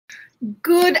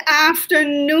Good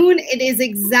afternoon. It is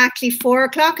exactly 4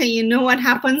 o'clock, and you know what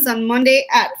happens on Monday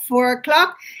at 4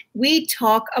 o'clock? We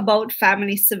talk about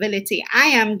family civility. I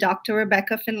am Dr.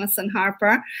 Rebecca Finlayson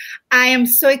Harper. I am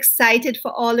so excited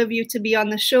for all of you to be on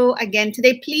the show again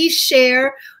today. Please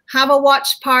share, have a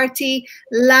watch party,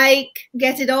 like,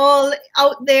 get it all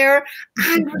out there,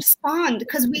 and respond,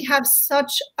 because we have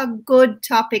such a good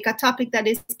topic, a topic that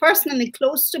is personally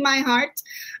close to my heart,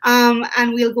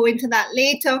 and we'll go into that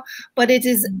later, but it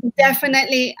is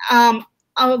definitely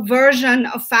a version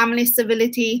of family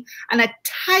civility and a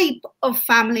type of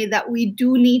family that we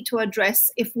do need to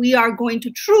address if we are going to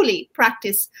truly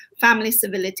practice family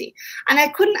civility. And I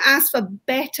couldn't ask for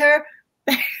better,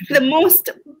 the most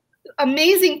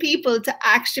amazing people to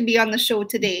actually be on the show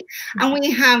today. And we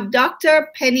have Dr.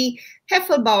 Penny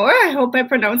Heflebower, I hope I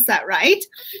pronounced that right,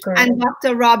 and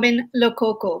Dr. Robin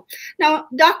Lococco. Now,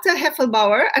 Dr.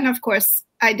 Heflebower, and of course,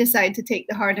 I decided to take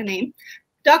the harder name,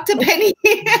 Dr. Penny,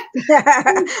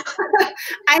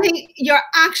 I think you're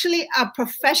actually a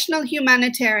professional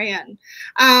humanitarian.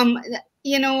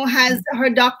 Has her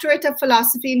doctorate of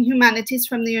philosophy and humanities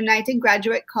from the United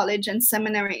Graduate College and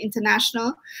Seminary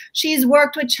International. She's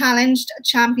worked with challenged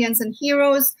champions and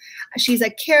heroes. She's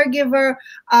a caregiver,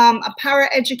 a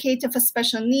paraeducator for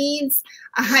special needs,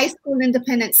 a high school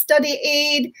independent study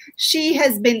aide. She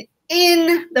has been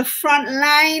in the front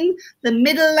line, the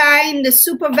middle line, the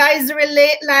supervisory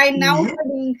line, now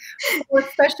for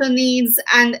special needs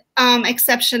and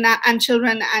exceptional and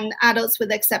children and adults with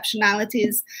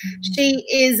exceptionalities. She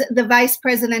is the Vice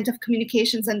President of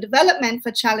Communications and Development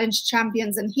for Challenged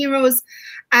Champions and Heroes.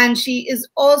 And she's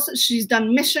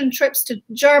done mission trips to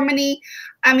Germany.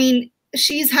 I mean,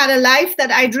 she's had a life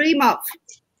that I dream of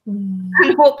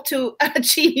and hope to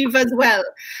achieve as well.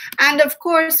 And of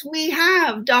course, we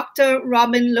have Dr.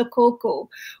 Robin Lococco,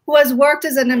 who has worked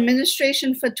as an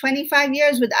administration for 25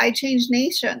 years with I Change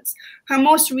Nations. Her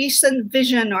most recent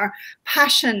vision or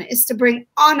passion is to bring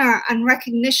honor and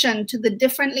recognition to the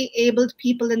differently abled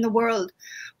people in the world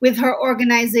with her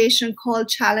organization called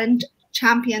Challenge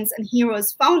Champions and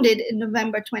Heroes, founded in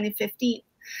November 2015.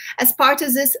 As part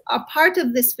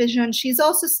of this vision, she's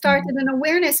also started an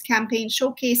awareness campaign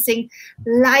showcasing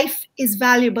life is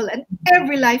valuable and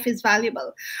every life is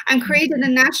valuable, and created a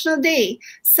national day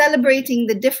celebrating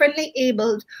the differently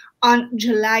abled on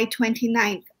July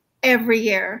 29th every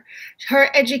year. Her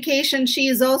education, she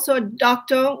is also a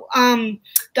doctor.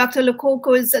 Dr.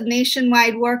 Lococco's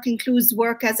nationwide work includes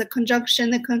work as a conjunction,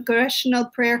 the Congressional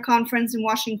Prayer Conference in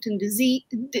Washington,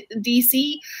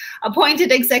 D.C.,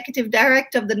 appointed Executive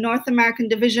Director of the North American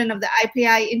Division of the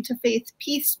IPI Interfaith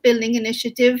Peace Building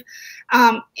Initiative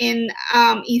in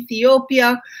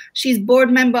Ethiopia. She's board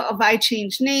member of I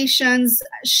Change Nations.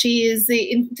 She is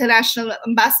the International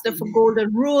Ambassador for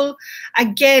Golden Rule.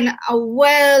 Again, a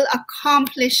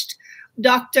well-accomplished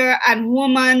doctor and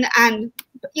woman. And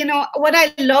what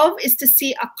I love is to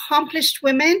see accomplished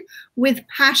women with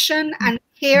passion and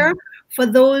care for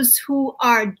those who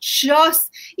are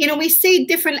just, we say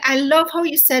different. I love how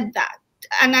you said that.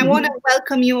 And I want to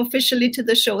welcome you officially to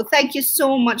the show. Thank you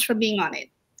so much for being on it.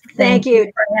 Thank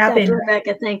you, Dr.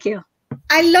 Rebecca. Thank you.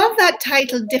 I love that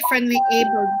title, Differently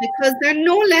Abled, because they're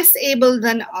no less able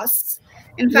than us.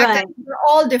 In fact, we're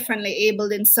all differently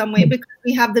abled in some way, because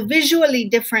we have the visually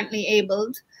differently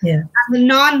abled and the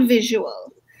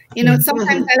non-visual.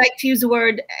 Sometimes I like to use the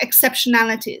word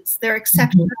exceptionalities. They're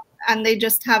exceptional and they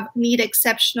just need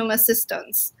exceptional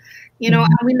assistance. And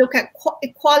we look at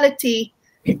equality.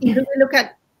 We look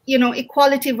at,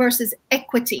 equality versus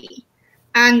equity.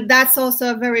 And that's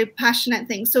also a very passionate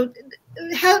thing. So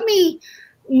help me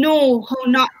know how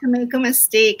not to make a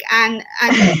mistake and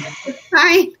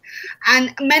fine.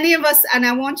 And many of us, and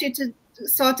I want you to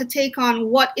sort of take on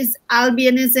what is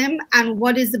albinism and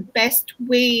what is the best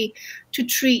way to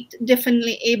treat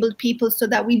differently abled people so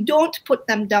that we don't put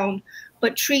them down,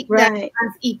 but treat them as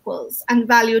equals and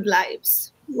valued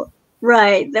lives.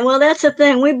 Right. Well, that's the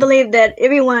thing. We believe that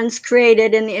everyone's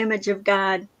created in the image of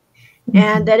God,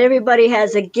 and that everybody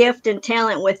has a gift and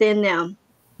talent within them.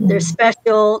 They're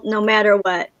special no matter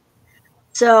what.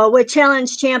 So with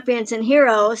Challenge Champions and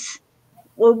Heroes,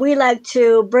 well, we like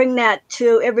to bring that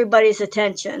to everybody's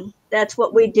attention. That's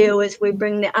what we do, is we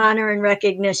bring the honor and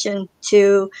recognition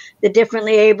to the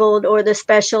differently abled or the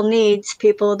special needs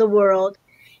people of the world.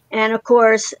 And of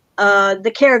course,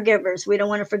 the caregivers, we don't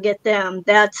want to forget them.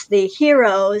 That's the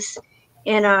heroes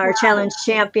in our Challenge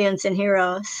Champions and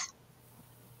Heroes.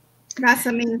 That's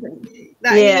amazing.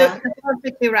 Yeah. You're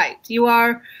perfectly right. You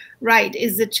are right.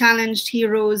 Is the challenged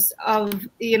heroes of,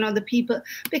 the people,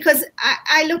 because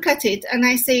I look at it and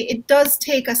I say it does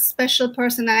take a special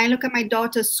person. And I look at my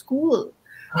daughter's school,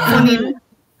 funny enough,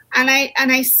 and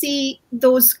I see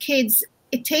those kids.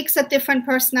 It takes a different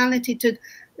personality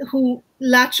who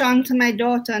latch on to my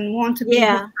daughter and want to be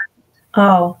her.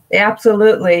 Oh,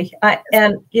 absolutely.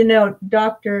 And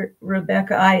Dr.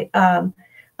 Rebecca,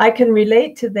 I can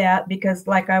relate to that because,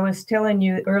 like I was telling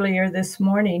you earlier this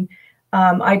morning,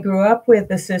 I grew up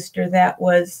with a sister that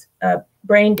was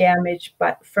brain damaged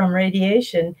from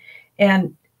radiation,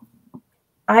 and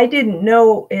I didn't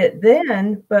know it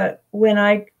then. But when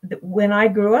I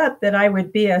grew up, that I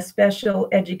would be a special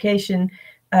education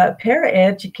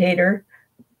paraeducator,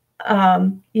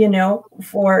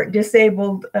 for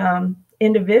disabled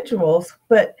individuals.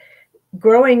 But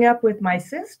growing up with my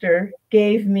sister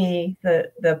gave me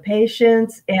the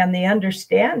patience and the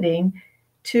understanding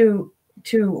to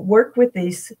work with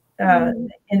these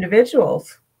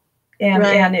individuals,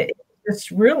 and it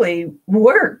just really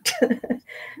worked.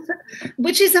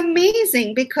 Which is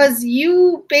amazing, because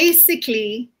you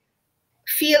basically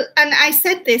feel, and I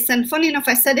said this, and funny enough,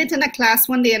 I said it in a class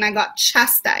one day and I got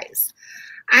chastised.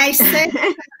 I said,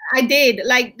 I did,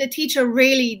 like, the teacher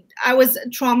really, I was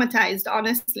traumatized,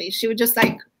 honestly. She would just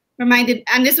reminded,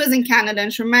 and this was in Canada,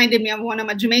 and she reminded me of one of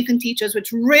my Jamaican teachers,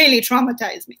 which really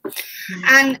traumatized me.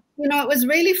 And, it was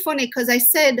really funny because I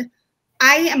said,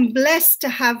 I am blessed to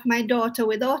have my daughter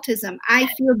with autism. I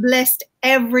feel blessed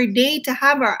every day to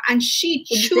have her. And she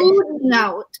chewed me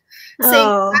out, saying,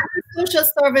 I'm a social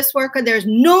service worker. There's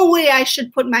no way I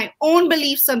should put my own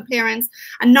beliefs on parents.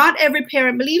 And not every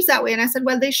parent believes that way. And I said,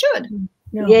 well, they should.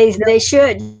 No. Yes, they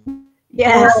should.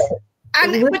 Yes.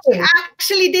 But she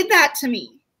actually did that to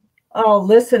me. Oh,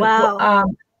 listen. Wow.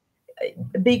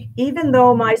 Even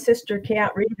though my sister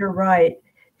can't read or write,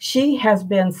 she has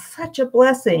been such a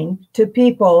blessing to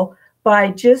people by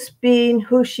just being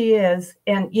who she is.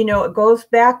 And, it goes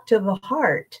back to the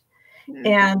heart. Mm-hmm.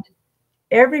 And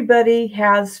everybody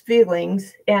has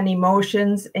feelings and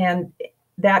emotions and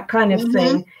that kind of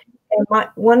thing. And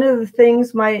one of the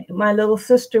things my little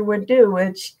sister would do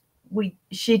is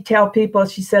she'd tell people,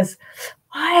 she says,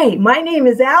 hi, my name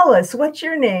is Alice. What's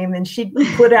your name? And she'd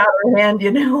put out her hand,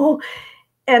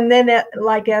 And then if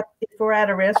we're at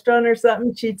a restaurant or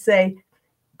something, she'd say,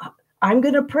 I'm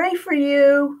going to pray for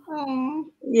you. Aww.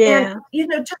 Yeah.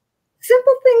 And, just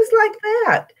simple things like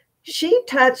that. She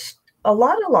touched a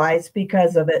lot of lives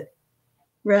because of it.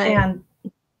 Right. And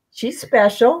she's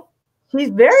special. She's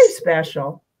very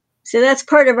special. So that's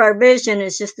part of our vision,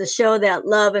 is just to show that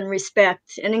love and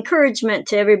respect and encouragement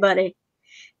to everybody.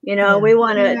 We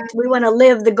want to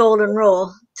live the golden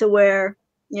rule, to where,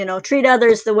 treat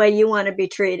others the way you want to be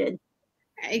treated.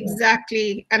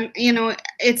 Exactly. And,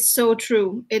 it's so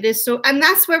true. It is so, and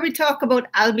that's where we talk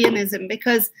about albinism,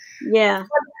 because,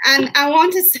 and I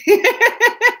want to say,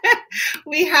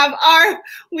 we have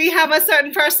a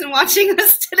certain person watching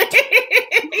us today.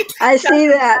 I see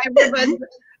that.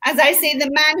 As I say, the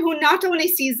man who not only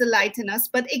sees the light in us,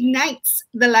 but ignites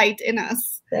the light in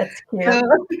us. That's cute. So,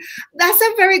 that's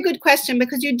a very good question,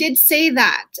 because you did say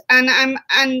that,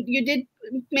 and you did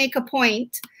make a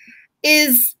point,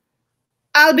 is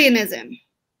albinism.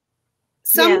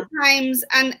 Sometimes,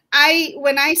 and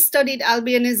when I studied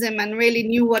albinism and really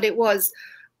knew what it was,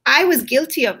 I was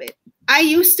guilty of it. I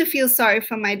used to feel sorry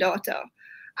for my daughter.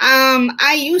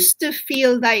 I used to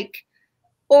feel like,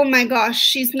 oh my gosh,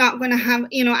 she's not going to have,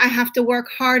 I have to work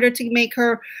harder to make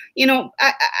her,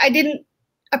 I didn't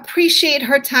appreciate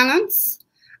her talents.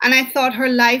 And I thought her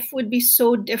life would be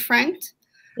so different.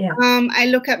 Yeah. I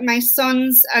look at my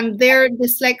sons and their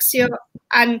dyslexia,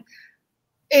 and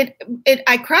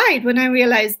I cried when I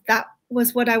realized that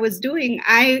was what I was doing.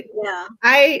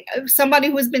 Somebody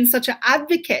who's been such an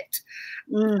advocate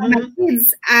for my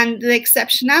kids and the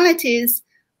exceptionalities,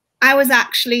 I was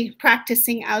actually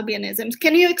practicing albinism.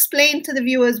 Can you explain to the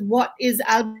viewers what is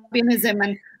albinism,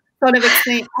 and sort of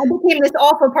explain? I became this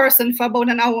awful person for about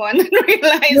an hour and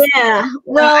realized,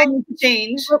 I need to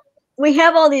change. We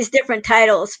have all these different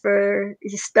titles for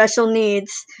special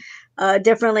needs,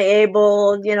 differently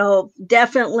abled,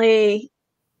 definitely.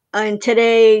 And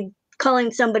today,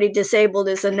 calling somebody disabled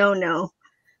is a no-no.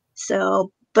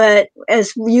 So, but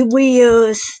as we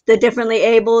use the differently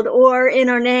abled, or in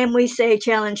our name, we say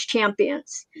challenge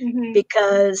champions,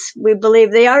 because we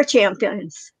believe they are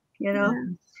champions,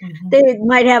 They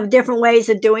might have different ways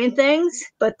of doing things,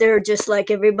 but they're just like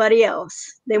everybody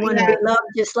else. They want to be loved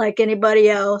just like anybody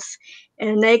else,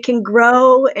 and they can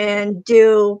grow and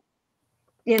do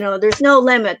you know, there's no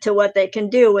limit to what they can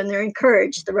do when they're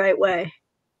encouraged the right way.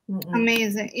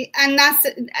 Amazing. And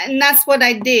that's what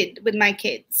I did with my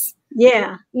kids.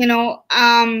 Yeah. You know,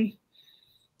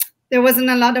 there wasn't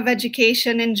a lot of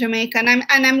education in Jamaica, and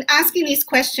I'm asking these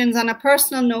questions on a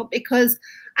personal note because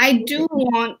I do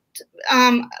want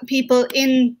people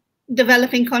in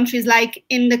developing countries like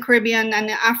in the Caribbean and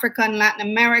Africa and Latin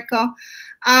America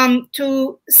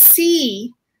to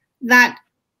see that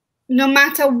no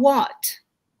matter what,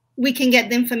 we can get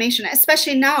the information,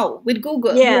 especially now with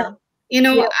Google. Yeah. You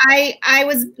know,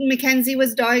 Mackenzie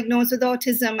was diagnosed with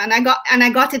autism, and I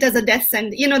got it as a death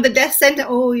sentence. You know, the death sentence,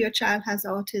 oh, your child has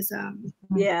autism.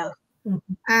 Yeah.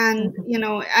 And, you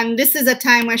know, and this is a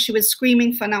time where she was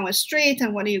screaming for an hour straight,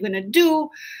 and what are you going to do?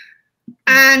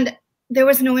 And there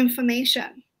was no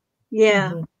information.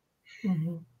 Yeah.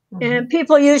 And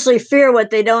people usually fear what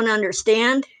they don't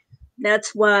understand.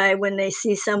 That's why when they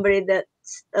see somebody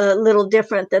that's a little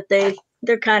different, that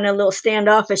they're kind of a little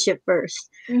standoffish at first.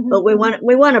 But we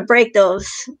want to break those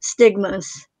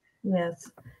stigmas.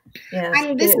 Yes.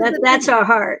 And that's our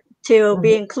heart, to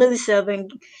be inclusive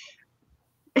and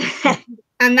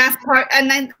and that's part.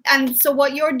 And so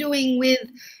what you're doing with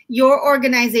your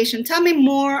organization, tell me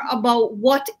more about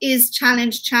what is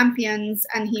Challenge Champions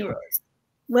and Heroes.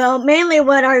 Well, mainly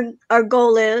what our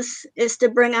goal is to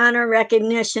bring honor and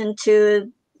recognition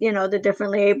to, you know, the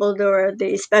differently abled or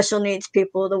the special needs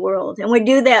people of the world. And we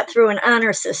do that through an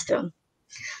honor system.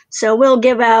 So we'll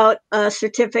give out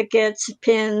certificates,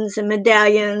 pins, and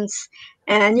medallions,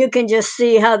 and you can just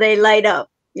see how they light up,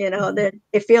 you know, that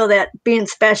they feel that being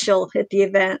special at the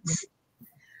events.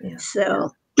 Yeah.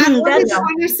 So and what is the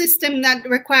honor system that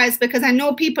requires, because I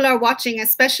know people are watching,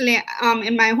 especially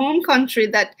in my home country,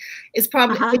 that is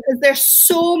probably because there's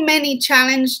so many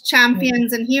Challenge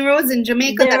Champions and Heroes in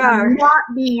Jamaica that are not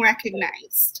being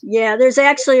recognized. Yeah, there's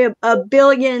actually a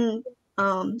billion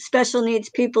special needs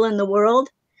people in the world.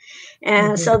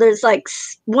 And so there's like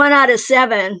 1 out of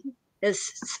 7 is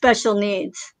special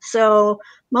needs. So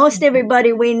most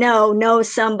everybody we know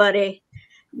knows somebody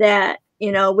that,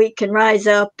 you know, we can rise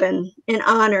up and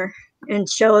honor and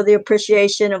show the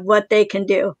appreciation of what they can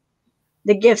do,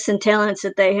 the gifts and talents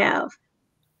that they have.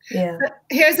 Yeah.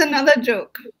 Here's another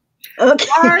joke. Okay.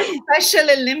 Our Special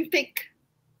Olympic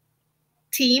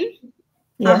team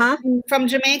from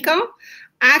Jamaica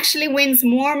actually wins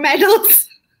more medals.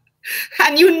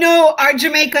 And you know our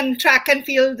Jamaican track and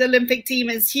field Olympic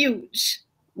team is huge.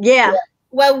 Yeah.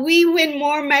 Well, we win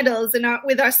more medals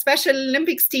with our Special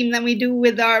Olympics team than we do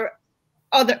with our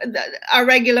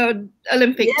regular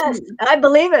Olympic team. I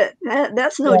believe it.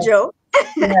 That's no joke.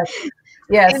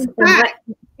 Yes. In fact,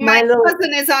 my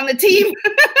cousin is on the team.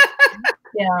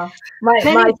 Yeah.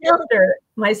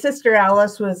 My sister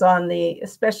Alice was on the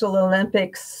Special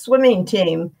Olympics swimming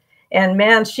team, and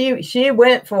man, she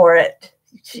went for it.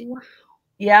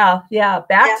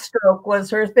 Backstroke was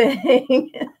her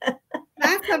thing.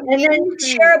 That's amazing. And then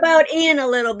share about Ian a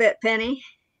little bit, Penny.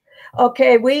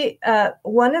 Okay, we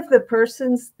one of the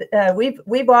persons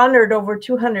we've honored over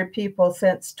 200 people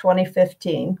since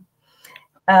 2015,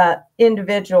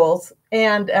 individuals,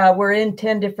 and we're in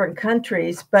 10 different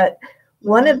countries. But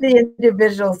one of the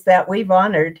individuals that we've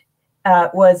honored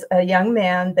was a young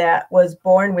man that was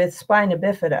born with spina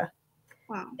bifida.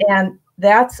 Wow. And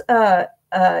that's a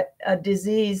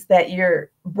disease that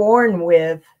you're born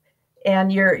with,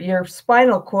 and your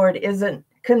spinal cord isn't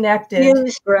connected.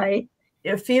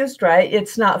 Fused right.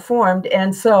 It's not formed.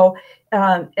 And so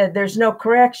there's no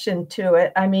correction to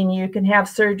it. I mean, you can have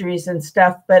surgeries and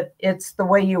stuff, but it's the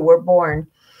way you were born.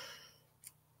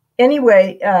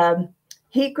 Anyway,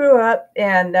 he grew up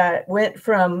and went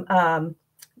from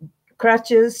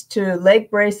crutches to leg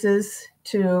braces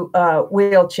to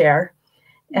wheelchair,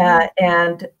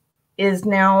 and is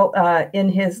now in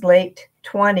his late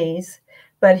 20s,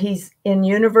 but he's in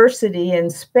university in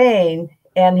Spain,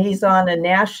 and he's on a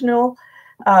national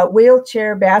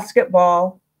wheelchair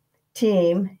basketball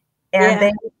team,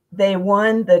 and they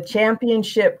won the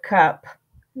championship cup.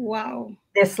 Wow.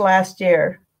 This last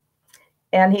year.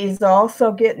 And he's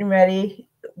also getting ready,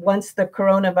 once the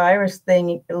coronavirus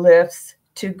thing lifts,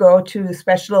 to go to the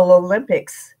Special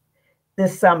Olympics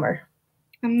this summer.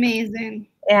 Amazing.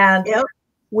 And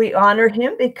we honor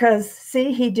him because,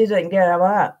 see, he didn't give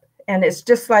up. And it's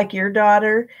just like your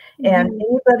daughter and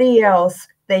anybody else.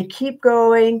 They keep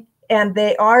going, and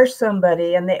they are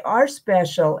somebody, and they are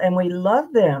special, and we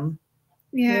love them.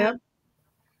 Yeah.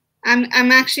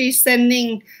 I'm actually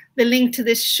sending the link to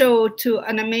this show to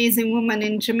an amazing woman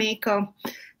in Jamaica.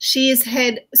 She is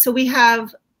head. So we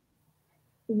have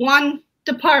one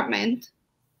department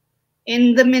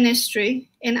in the ministry,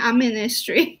 in our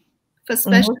ministry,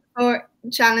 special for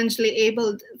challengingly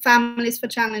abled families, for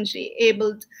challengingly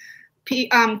abled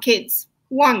kids.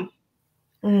 One.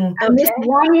 And this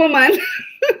one woman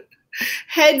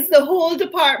heads the whole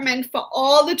department for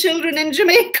all the children in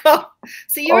Jamaica.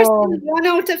 So you're still 1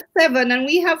 out of 7, and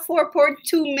we have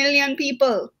 4.2 million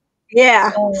people.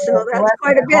 Yeah, so that's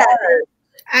quite a bit.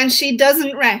 And she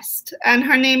doesn't rest. And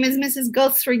her name is Mrs.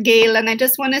 Guthrie Gale. And I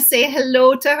just want to say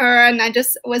hello to her. And I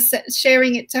just was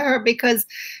sharing it to her because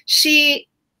she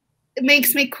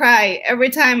makes me cry every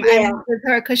time I'm with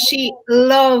her, because she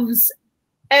loves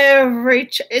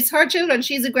it's her children.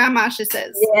 She's a grandma, she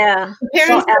says. Yeah. The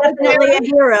parents are definitely a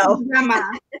hero. Grandma.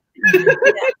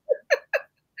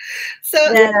 So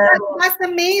that's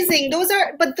amazing.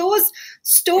 But those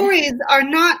stories are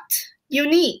not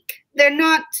unique. They're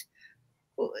not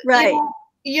right.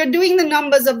 You're doing the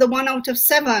numbers of the 1 out of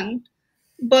 7,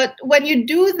 but when you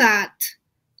do that,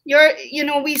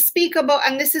 we speak about,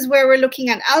 and this is where we're looking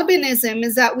at albinism,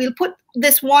 is that we'll put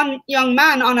this one young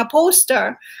man on a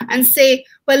poster and say,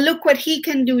 well, look what he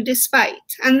can do despite.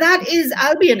 And that is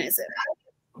albinism.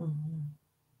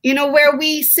 Where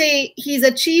we say he's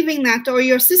achieving that, or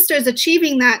your sister's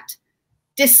achieving that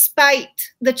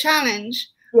despite the challenge.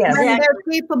 Yes. When they're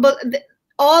capable,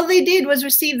 all they did was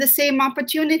receive the same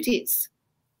opportunities.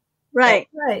 Right.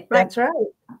 That's right.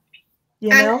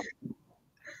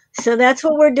 So that's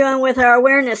what we're doing with our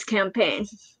awareness campaign.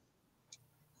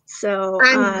 So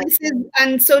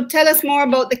so tell us more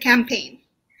about the campaign.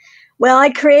 Well,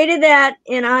 I created that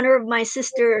in honor of my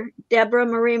sister, Deborah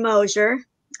Marie Mosier.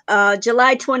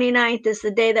 July 29th is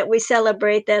the day that we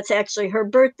celebrate. That's actually her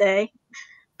birthday.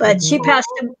 But she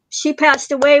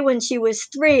passed away when she was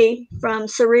 3 from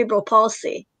cerebral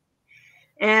palsy.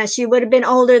 And she would have been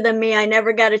older than me. I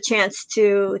never got a chance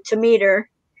to meet her.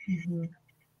 And,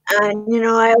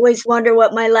 I always wonder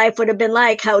what my life would have been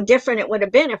like, how different it would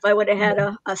have been if I would have had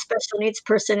a special needs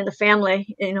person in the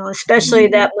family, especially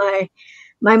that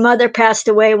my mother passed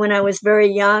away when I was very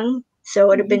young. So it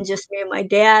would have been just me and my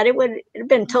dad. It would have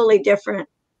been totally different.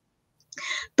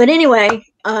 But anyway,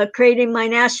 creating my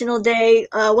National Day,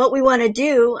 what we want to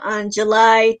do on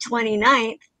July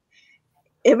 29th,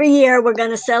 every year we're going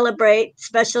to celebrate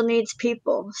special needs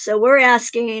people. So we're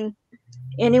asking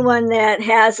anyone that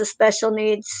has a special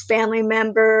needs family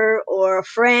member or a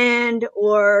friend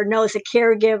or knows a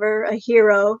caregiver, a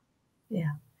hero,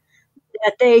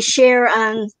 that they share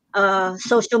on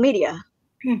social media.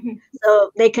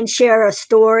 So they can share a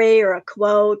story or a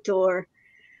quote or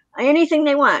anything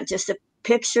they want, just a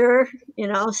picture,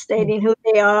 stating who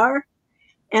they are.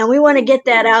 And we want to get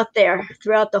that out there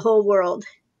throughout the whole world.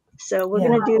 So we're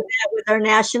going to do that with our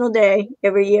National Day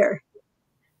every year.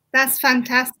 That's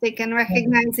fantastic. And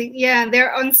recognizing,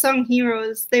 they're unsung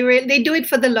heroes. They do it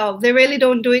for the love. They really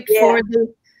don't do it for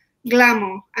the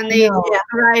glamour, and they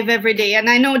arrive every day. And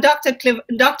I know Dr.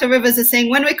 Rivers is saying,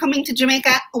 when we're coming to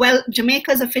Jamaica, well,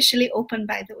 Jamaica is officially open,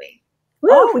 by the way.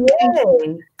 Oh,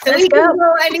 yay. So we can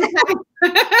go anytime.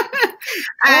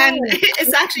 And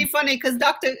it's actually funny because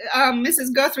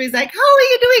Mrs. Guthrie is like, how are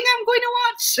you doing? I'm going to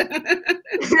watch.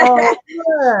 Oh,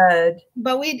 good.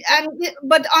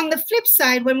 But on the flip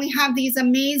side, when we have these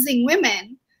amazing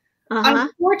women,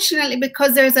 unfortunately,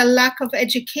 because there's a lack of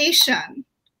education,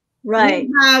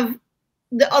 we have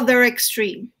the other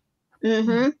extreme.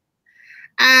 And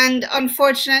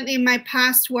unfortunately, in my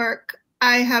past work,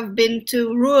 I have been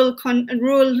to rural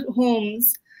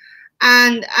homes,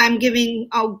 and I'm giving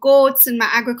out goats in my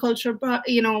agriculture,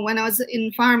 when I was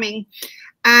in farming,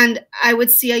 and I would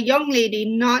see a young lady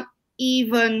not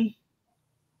even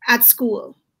at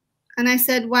school. And I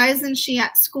said, why isn't she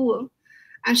at school?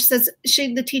 And she says,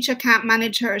 the teacher can't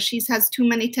manage her. She has too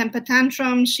many temper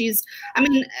tantrums.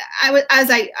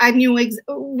 I knew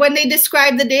when they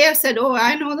described the day, I said, oh,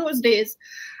 I know those days.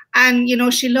 And,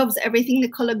 she loves everything the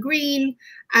color green.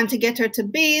 And to get her to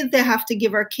bathe, they have to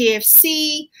give her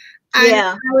KFC. And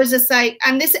I was just like,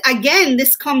 and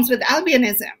this comes with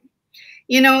albinism.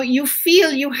 You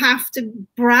feel you have to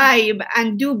bribe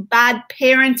and do bad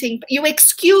parenting. You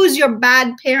excuse your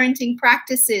bad parenting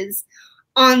practices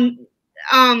or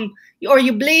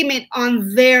you blame it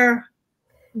on their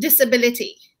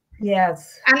disability.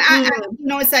 Yes. And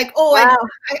it's like, oh, wow.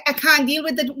 I can't deal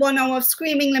with the 1 hour of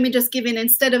screaming. Let me just give in,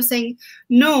 instead of saying,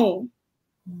 no,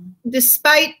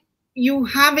 despite you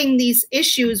having these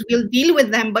issues, we'll deal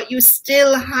with them, but you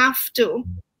still have to.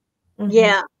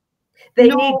 Yeah. They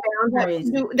need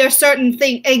boundaries. There's certain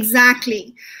things.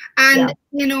 Exactly. And,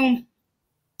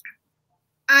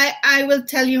 I will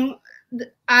tell you,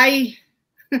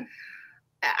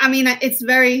 it's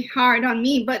very hard on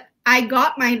me, but I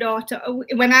got my daughter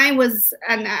when I was,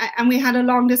 and we had a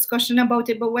long discussion about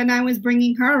it, but when I was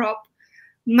bringing her up,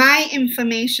 my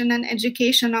information and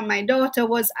education on my daughter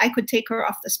was I could take her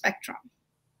off the spectrum.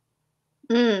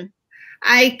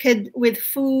 I could, with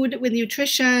food, with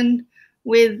nutrition,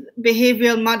 with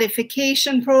behavioral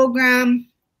modification program,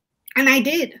 and I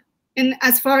did. And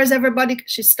as far as everybody,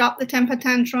 she stopped the temper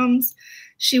tantrums.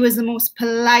 She was the most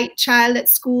polite child at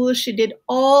school. She did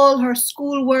all her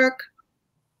schoolwork.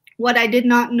 What I did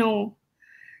not know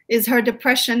is her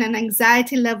depression and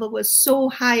anxiety level was so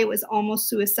high it was almost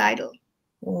suicidal.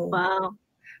 Wow.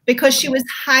 Because she was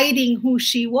hiding who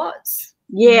she was.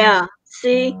 Yeah.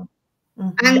 See?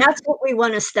 And that's what we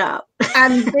want to stop.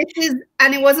 And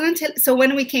it wasn't until, so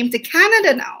when we came to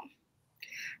Canada now,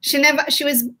 she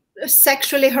was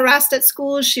sexually harassed at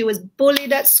school. She was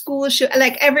bullied at school.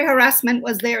 Like every harassment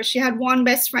was there. She had one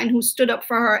best friend who stood up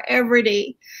for her every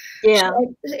day. Yeah.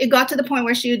 It got to the point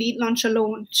where she would eat lunch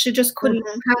alone. She just couldn't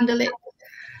handle it.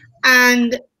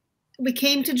 And we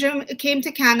came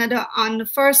to Canada. On the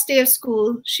first day of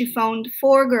school, she found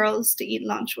 4 girls to eat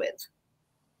lunch with.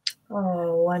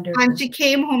 Oh, wonderful. And she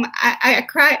came home. I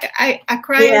cried. I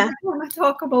cried. Yeah. I don't want to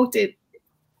talk about it.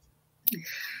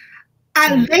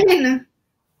 And then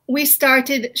we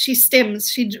started, she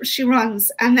stims, she runs.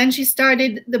 And then she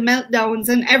started the meltdowns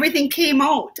and everything came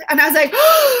out. And I was like,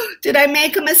 oh, did I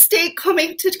make a mistake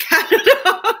coming to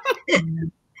Canada?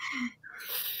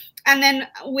 And then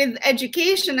with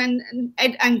education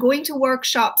and going to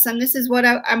workshops, and this is what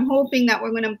I'm hoping that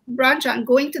we're going to branch on,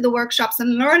 going to the workshops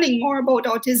and learning more about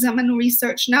autism and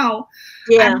research now.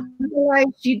 Yeah. And I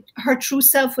realized her true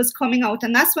self was coming out.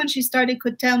 And that's when she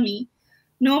could tell me,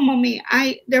 no, mommy,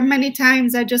 there are many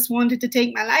times I just wanted to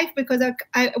take my life because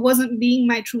I wasn't being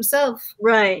my true self.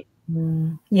 Right.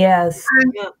 Yes.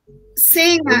 And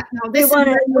saying that now, we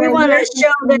want to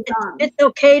show that it's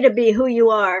okay to be who you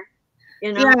are.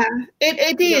 You know? Yeah,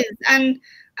 it is. And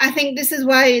I think this is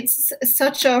why it's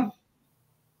such a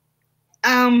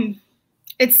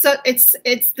it's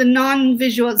the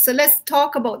non-visual. So let's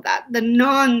talk about that. The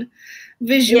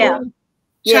non-visual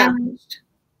challenged.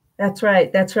 That's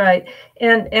right. That's right.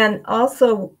 And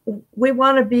also we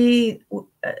want to be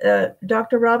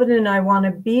Dr. Robin and I want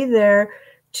to be there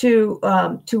to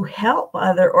help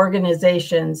other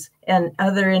organizations and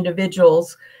other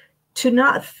individuals to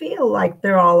not feel like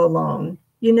they're all alone.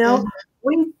 You know,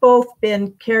 we've both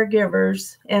been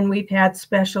caregivers and we've had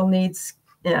special needs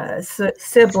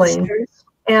siblings,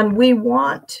 and we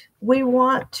want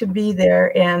to be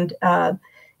there and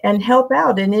help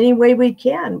out in any way we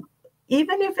can,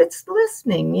 even if it's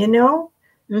listening. You know,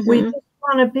 we just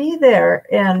want to be there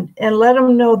and let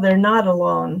them know they're not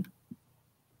alone.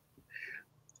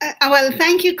 Well,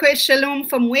 thank you, Chris Shalom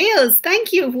from Wales.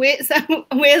 Thank you, Wales.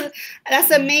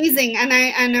 That's amazing, and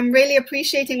I'm really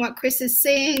appreciating what Chris is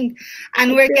saying.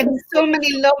 And we're getting so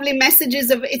many lovely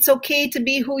messages of it's okay to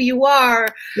be who you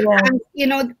are. Yeah. And you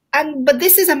know, but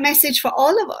this is a message for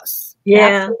all of us.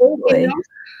 Yeah, absolutely. You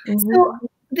know? So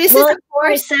this is, of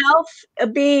course, myself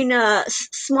being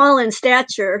small in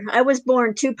stature. I was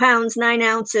born 2 pounds 9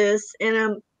 ounces, and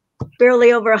I'm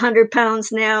barely over 100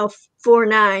 pounds now,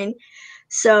 4'9".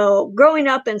 So growing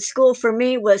up in school for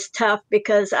me was tough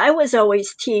because I was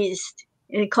always teased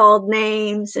and called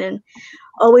names and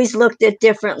always looked at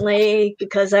differently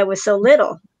because I was so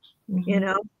little. You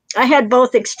know, I had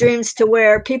both extremes to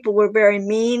where people were very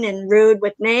mean and rude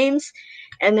with names.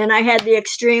 And then I had the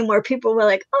extreme where people were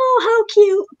like, oh, how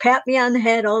cute, pat me on the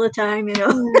head all the time, you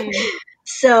know.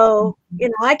 So, you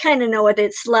know, I kind of know what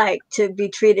it's like to be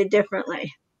treated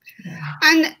differently.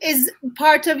 And is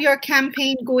part of your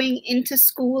campaign going into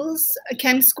schools?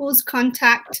 Can schools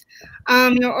contact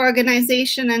your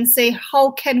organization and say, how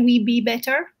can we be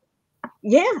better?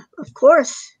 Yeah, of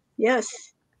course.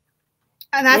 Yes.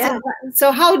 And that's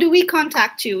so how do we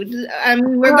contact you?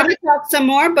 We're going to talk some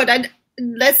more, but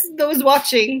those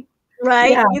watching. Right.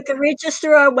 Yeah. You can reach us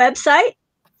through our website,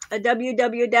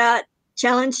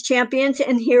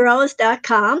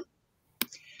 www.challengechampionsandheroes.com.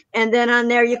 And then on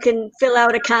there, you can fill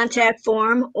out a contact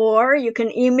form, or you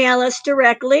can email us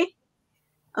directly.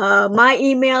 My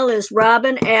email is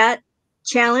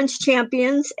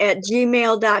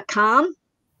robin@challengechampions@gmail.com.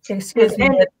 Excuse me,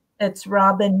 it's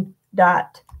Robin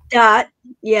dot.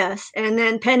 Yes. And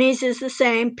then Penny's is the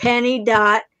same,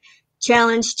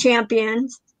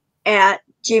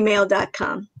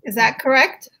 penny.challengechampions@gmail.com. Is that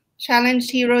correct?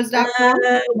 Challengedheroes.com?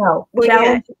 No,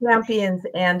 Challenge Champions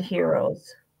and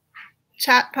Heroes.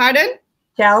 Pardon?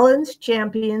 Challenge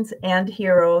Champions and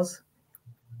Heroes.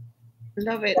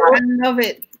 Love it. I love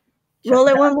it. Roll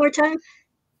it one more time.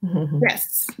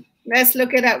 Yes. Let's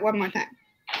look it up one more time.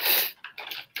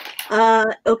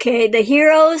 Okay, the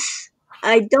heroes.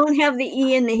 I don't have the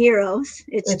E in the heroes.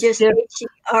 It's just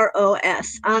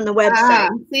HEROS on the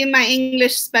website. See my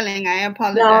English spelling. I No,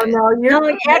 apologize.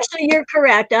 No, actually, you're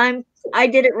correct. I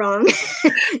did it wrong.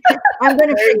 I'm going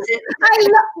to fix it.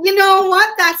 You know what?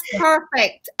 That's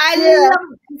perfect. I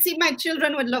love it. See, my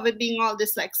children would love it being all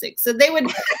dyslexic, so they would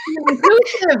be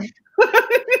inclusive.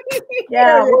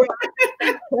 Yeah.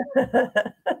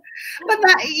 But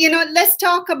that, you know, let's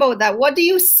talk about that. What do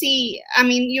you see? I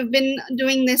mean, you've been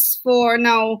doing this for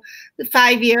now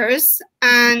 5 years,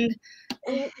 and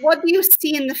what do you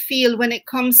see in the field when it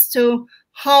comes to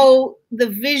how the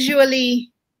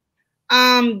visually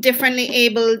differently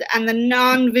abled and the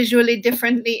non-visually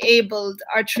differently abled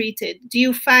are treated? Do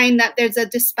you find that there's a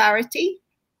disparity?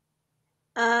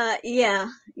 Yeah.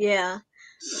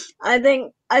 I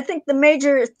think the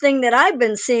major thing that I've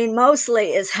been seeing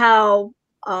mostly is how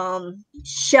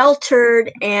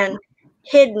sheltered and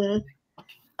hidden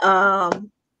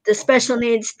the special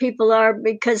needs people are,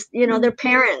 because you know their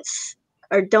parents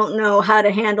or don't know how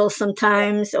to handle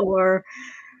sometimes, or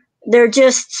they're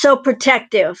just so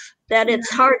protective that it's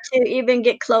hard to even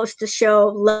get close to show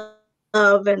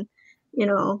love and, you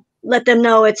know, let them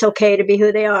know it's okay to be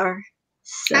who they are.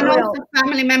 So, and also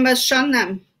family members shun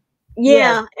them.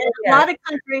 Yeah, in a lot of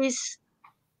countries,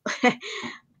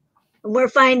 we're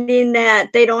finding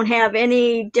that they don't have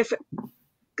any different.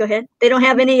 Go ahead. They don't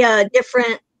have any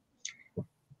different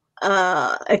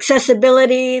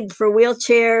accessibility for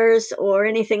wheelchairs or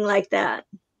anything like that.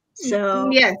 So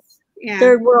yes,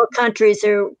 third world countries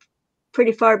are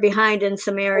pretty far behind in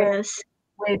some areas.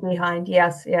 Way behind.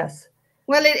 Yes.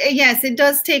 Well, it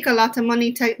does take a lot of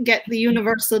money to get the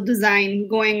universal design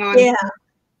going on. Yeah,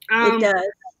 it does.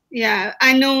 Yeah,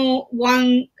 I know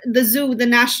the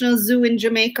National Zoo in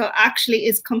Jamaica actually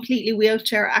is completely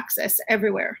wheelchair access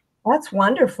everywhere. That's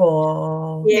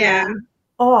wonderful. Yeah.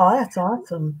 Oh, that's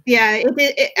awesome. Yeah,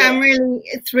 I'm really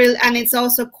thrilled, and it's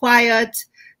also quiet.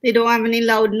 They don't have any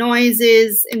loud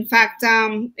noises. In fact,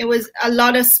 it was a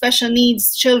lot of special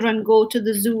needs children go to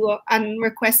the zoo and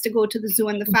request to go to the zoo,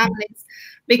 and the families,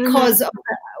 because of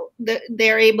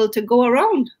they're able to go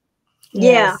around.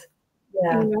 Yes.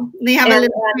 You know, they have a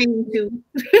little training too.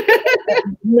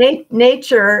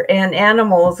 Nature and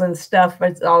animals and stuff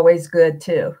is always good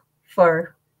too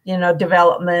for, you know,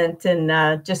 development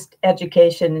and just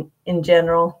education in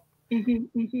general.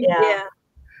 Yeah.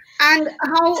 And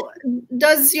how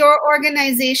does your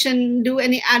organization do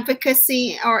any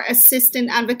advocacy or assist in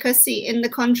advocacy in the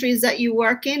countries that you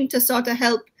work in to sort of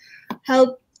help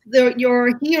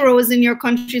your heroes in your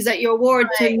countries at your ward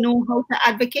to know how to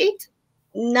advocate?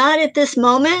 Not at this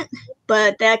moment,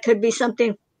 but that could be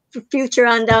something for future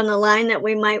on down the line that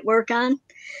we might work on.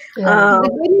 The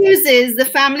good news is the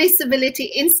Family Civility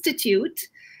Institute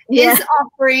is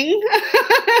offering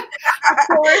a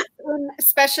course on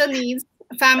special needs,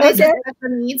 families with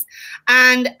special needs,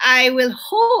 and I will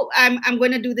hope, I'm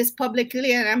going to do this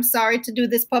publicly, and I'm sorry to do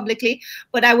this publicly,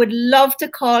 but I would love to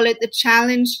call it the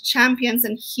Challenge Champions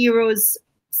and Heroes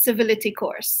Civility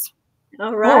course.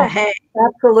 All right. Oh,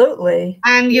 absolutely.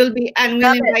 And we'll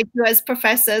invite you as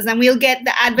professors, and we'll get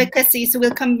the advocacy. So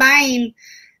we'll combine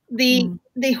the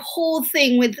whole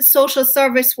thing with the social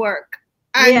service work.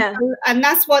 And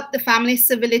that's what the Family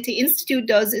Civility Institute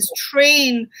does, is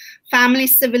train family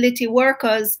civility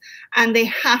workers, and they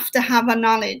have to have a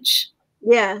knowledge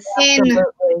in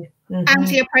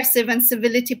anti-oppressive and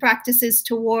civility practices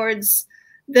towards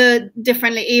the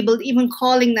differently abled, even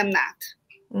calling them that.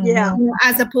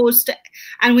 As opposed to,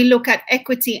 and we look at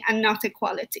equity and not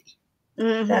equality.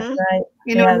 That's right.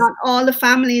 You know, not all the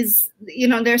families, you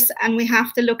know, and we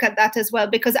have to look at that as well,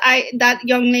 because that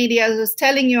young lady I was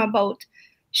telling you about,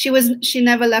 she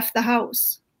never left the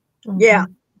house. Yes.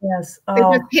 They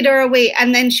just hid her away,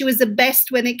 and then she was the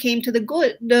best when it came to the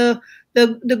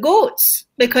goats,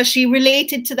 because she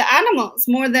related to the animals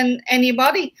more than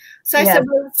anybody. So I said,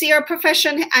 well, see our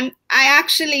profession, and I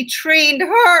actually trained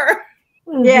her.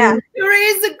 To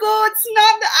raise the goats,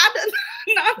 not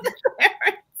the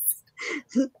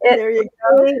parents. There you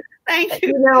go. Thank you.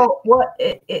 You know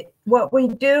what we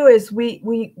do is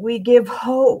we give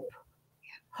hope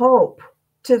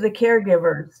to the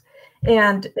caregivers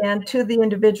and to the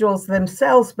individuals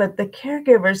themselves, but the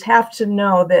caregivers have to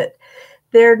know that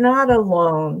they're not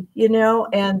alone, you know,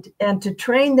 and to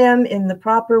train them in the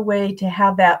proper way to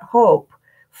have that hope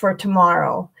for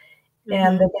tomorrow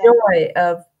and the joy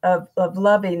of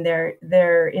loving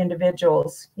their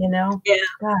individuals, you know.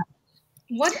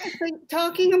 What I think,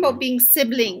 talking about being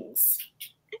siblings,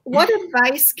 what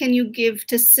advice can you give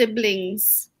to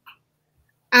siblings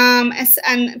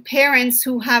and parents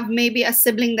who have maybe a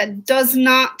sibling that does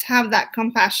not have that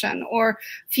compassion or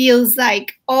feels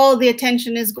like all the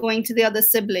attention is going to the other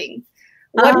sibling.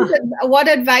 What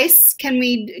advice can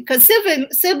we, because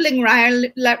sibling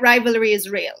rivalry is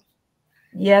real.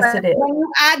 Yes, but it is. when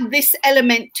you add this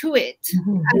element to it.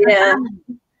 Yeah,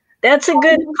 that's a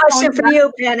good question for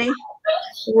you, Penny.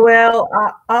 Well,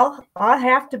 I'll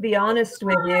have to be honest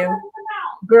with you.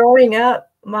 Growing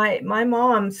up, my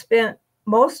mom spent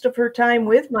most of her time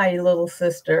with my little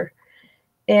sister,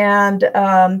 and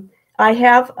I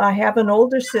have an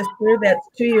older sister that's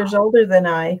 2 years older than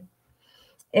I,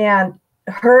 and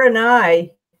her and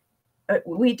I,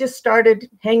 we just started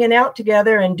hanging out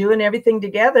together and doing everything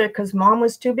together because Mom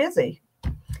was too busy.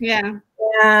 Yeah.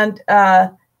 And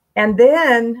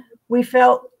then we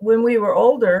felt when we were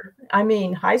older, I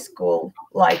mean, high school,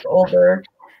 like older,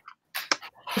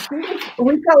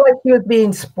 we felt like she was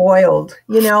being spoiled.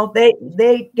 You know,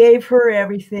 they gave her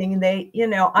everything. They, you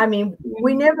know, I mean,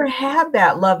 we never had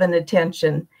that love and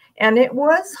attention, and it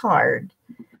was hard.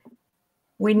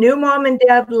 We knew Mom and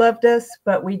Dad loved us,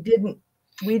 but we didn't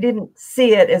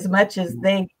see it as much as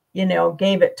they, you know,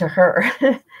 gave it to her.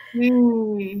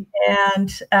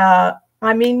 And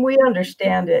I mean, we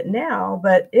understand it now,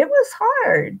 but it was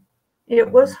hard.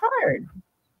 It was hard.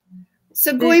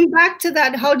 So going back to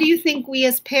that, how do you think we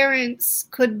as parents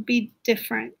could be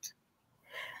different?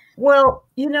 Well,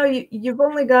 you know, you've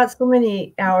only got so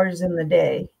many hours in the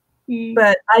day,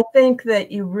 but I think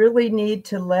that you really need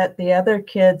to let the other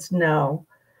kids know,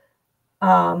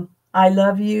 I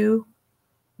love you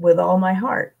with all my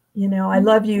heart. You know, I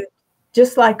love you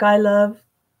just like I love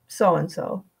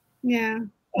so-and-so. Yeah.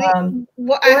 Go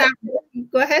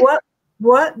ahead.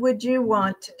 What would you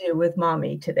want to do with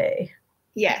Mommy today?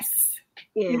 Yes.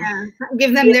 Yeah.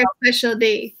 Give them their special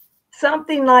day.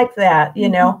 Something like that, you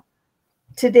know.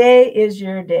 Today is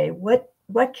your day. What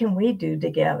can we do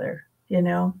together, you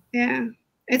know? Yeah.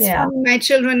 It's funny. My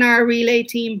children are a relay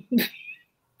team.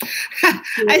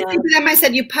 I said to them, I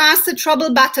said, you pass the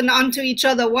trouble baton on to each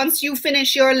other. Once you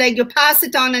finish your leg, you pass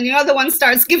it on and the other one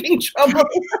starts giving trouble.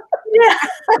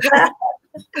 I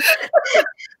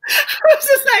was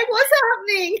just like, what's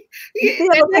happening?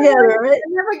 They're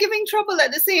never giving trouble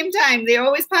at the same time. They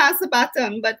always pass the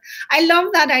baton. But I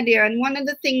love that idea. And one of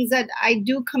the things that I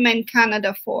do commend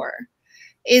Canada for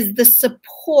is the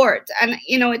support. And,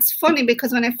 you know, it's funny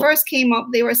because when I first came up,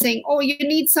 they were saying, oh, you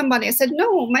need somebody. I said,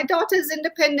 no, my daughter is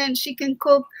independent. She can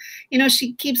cook. You know,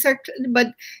 she keeps her,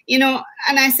 but, you know,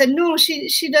 and I said, no,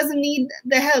 she doesn't need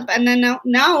the help. And then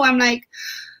now I'm like,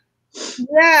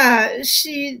 yeah,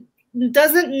 she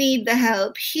doesn't need the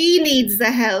help. He needs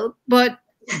the help, but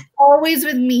always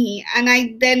with me. And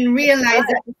I then realized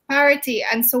that disparity.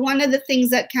 And so one of the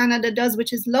things that Canada does,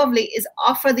 which is lovely, is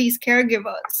offer these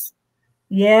caregivers.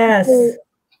 Yes. So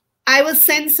I will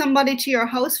send somebody to your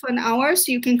house for an hour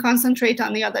so you can concentrate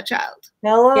on the other child.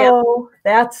 Hello. Yep.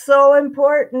 That's so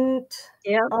important.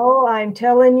 Yeah. Oh, I'm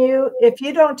telling you, if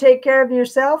you don't take care of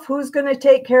yourself, who's going to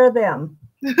take care of them?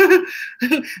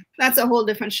 That's a whole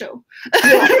different show.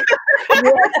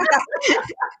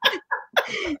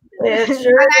 It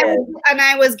sure is. And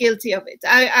I was guilty of it.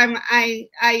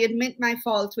 I admit my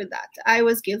fault with that. I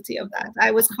was guilty of that. I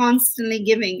was constantly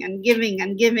giving and giving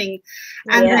and giving,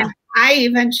 and then I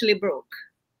eventually broke.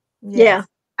 Yeah.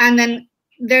 And then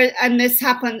this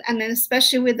happened, and then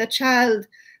especially with a child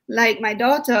like my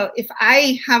daughter, if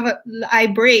I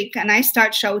break and I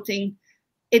start shouting,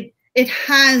 it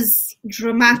has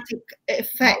dramatic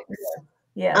effects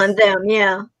on them.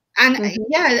 Yeah. And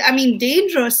I mean,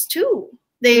 dangerous too.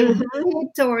 They will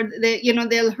hit, or they, you know,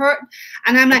 they'll hurt.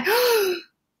 And I'm like,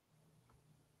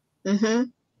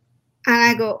 and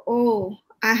I go, oh,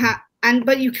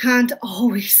 but you can't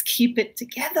always keep it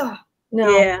together.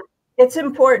 No. Yeah. It's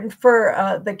important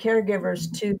for the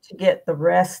caregivers to get the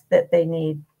rest that they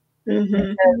need.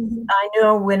 Because I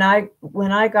know when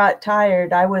I got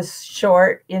tired, I was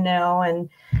short, you know, and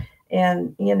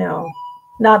you know,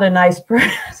 not a nice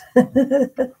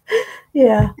person.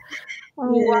 Yeah.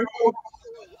 Oh, wow.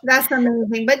 That's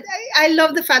amazing. But I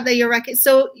love the fact that you're right.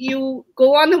 So you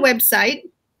go on the website.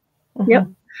 Yep.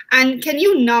 And can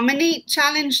you nominate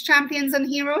challenge champions and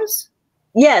heroes?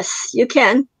 Yes, you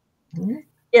can.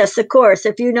 Yes, of course.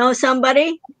 If you know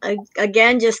somebody,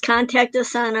 again, just contact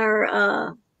us on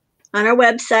our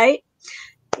website.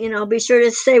 You know, be sure to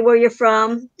say where you're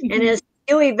from. And as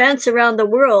new events around the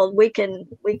world, we can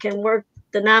work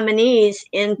the nominees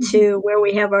into where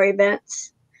we have our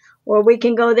events, or we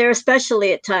can go there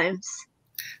especially at times.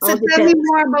 So tell me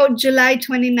more about July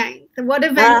 29th. What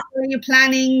events are you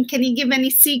planning? Can you give any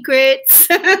secrets?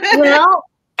 Well,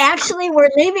 actually, we're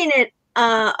leaving it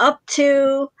up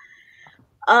to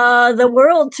the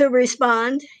world to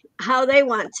respond how they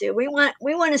want to. We want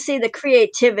to see the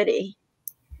creativity.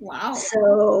 Wow.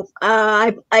 So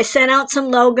I sent out some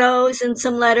logos and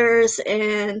some letters,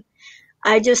 and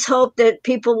I just hope that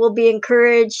people will be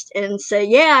encouraged and say,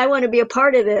 yeah, I want to be a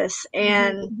part of this.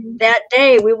 And that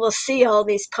day we will see all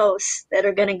these posts that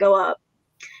are going to go up,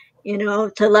 you know,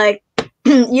 to like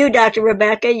you, Dr.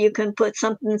 Rebecca, you can put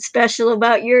something special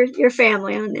about your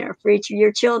family on there for each of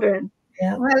your children.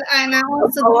 Yeah. Well, and I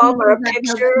also A poem or a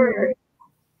picture.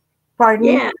 Pardon?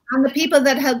 Yeah. And the people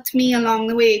that helped me along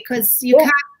the way, because you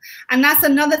can't, and that's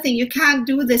another thing, you can't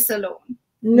do this alone.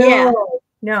 No, Yeah.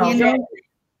 no. You know,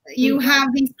 you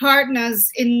have these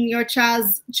partners in your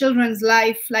children's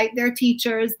life, like their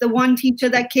teachers, the one teacher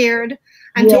that cared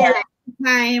and took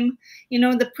time, you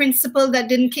know, the principal that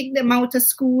didn't kick them out of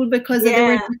school because they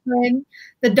were different,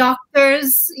 the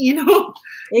doctors, you know.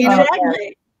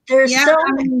 Exactly. There's Yeah,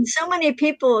 so many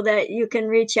people that you can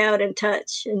reach out and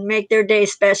touch and make their day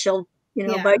special, you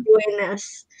know, by doing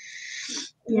this.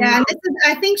 Yeah, and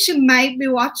I think she might be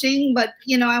watching, but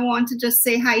you know, I want to just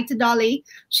say hi to Dolly.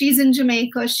 She's in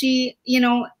Jamaica. She, you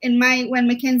know, when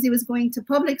Mackenzie was going to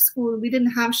public school, we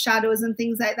didn't have shadows and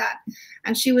things like that,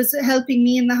 and she was helping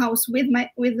me in the house with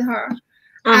her.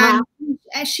 And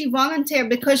as she volunteered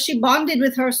because she bonded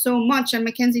with her so much, and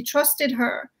Mackenzie trusted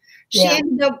her. She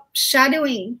ended up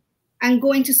shadowing and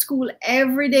going to school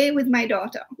every day with my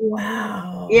daughter.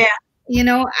 Wow. Yeah. You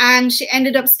know, and she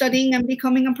ended up studying and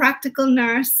becoming a practical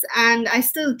nurse. And I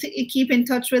still keep in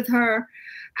touch with her.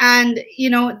 And, you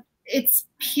know, it's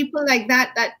people like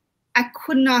that that I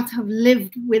could not have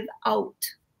lived without.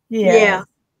 Yeah.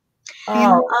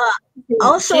 Oh,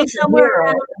 also, she's somewhere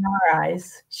in our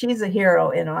eyes. She's a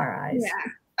hero in our eyes.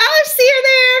 Yeah. Oh, I see her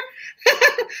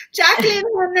there. Jacqueline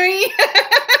Henry.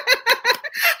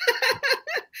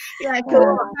 Yeah,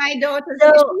 cool. My daughter,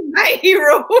 she's my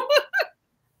hero.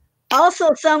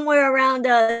 Also, somewhere around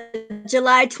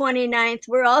July 29th,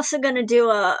 we're also going to do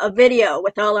a video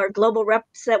with all our global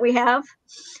reps that we have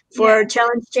for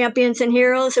Challenge Champions and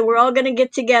Heroes. And we're all going to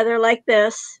get together like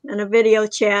this in a video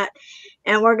chat.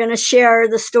 And we're going to share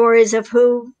the stories of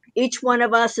who each one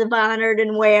of us have honored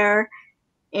and where,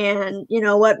 and, you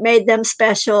know, what made them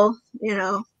special, you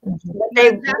know, what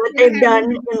they've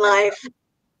done in life.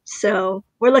 So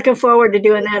we're looking forward to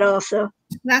doing that also.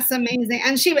 That's amazing.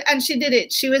 And she did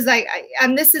it. She was like,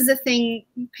 and this is the thing,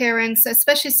 parents,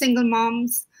 especially single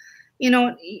moms, you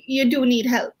know, you do need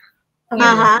help.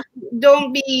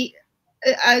 Don't be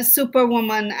a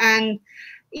superwoman, and,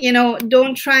 you know,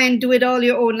 don't try and do it all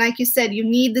your own. Like you said, you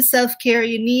need the self-care.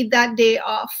 You need that day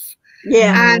off.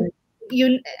 Yeah.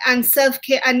 And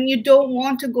self-care, and you don't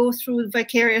want to go through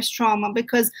vicarious trauma,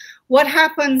 because what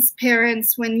happens,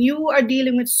 parents, when you are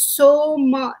dealing with so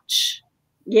much,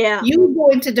 you go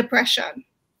into depression.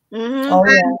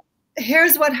 And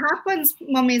here's what happens,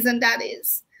 mummies and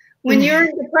daddies. When you're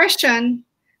in depression,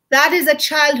 that is a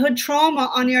childhood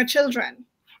trauma on your children.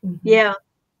 Yeah.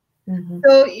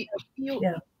 So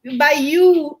by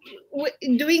you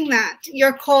doing that,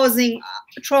 you're causing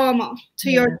trauma to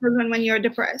your children when you're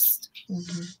depressed.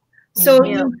 So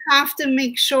you have to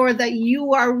make sure that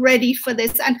you are ready for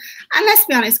this. And let's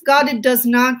be honest, God does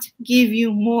not give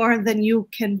you more than you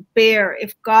can bear.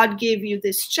 If God gave you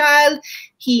this child,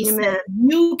 He said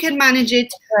you can manage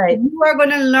it. You are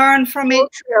going to learn from it.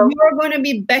 You are going to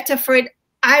be better for it.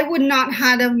 I would not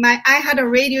have I had a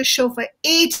radio show for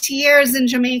 8 years in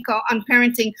Jamaica on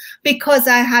parenting because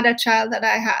I had a child that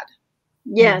I had.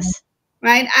 Yes.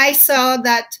 Right. I saw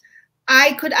that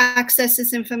I could access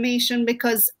this information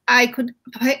because I could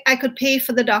pay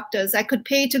for the doctors. I could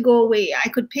pay to go away. I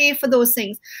could pay for those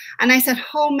things. And I said,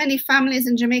 how many families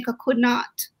in Jamaica could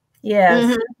not?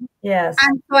 Yes. Yes.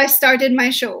 And so I started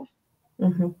my show.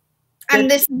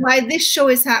 And this is why this show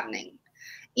is happening.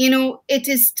 You know, it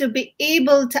is to be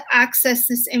able to access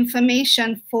this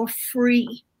information for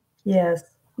free. Yes.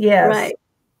 Yes. Right.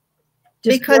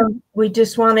 Because we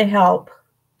just want to help.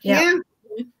 Yeah.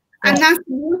 And that's the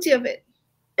beauty of it.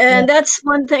 And that's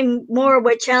one thing more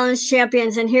with Challenge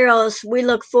Champions and Heroes. We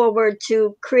look forward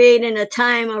to creating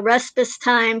a respite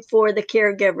time for the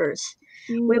caregivers.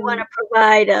 We want to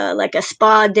provide like a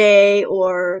spa day,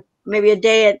 or maybe a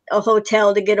day at a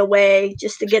hotel to get away,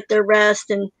 just to get their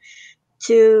rest and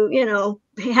to, you know,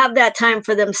 have that time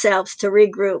for themselves to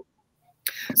regroup.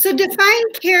 So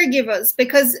define caregivers,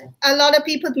 because a lot of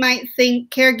people might think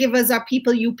caregivers are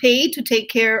people you pay to take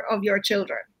care of your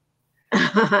children.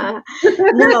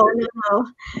 No.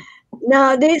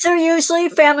 No, these are usually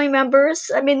family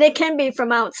members. I mean, they can be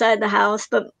from outside the house,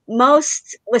 but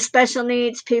most with special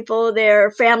needs people,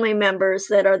 they're family members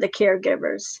that are the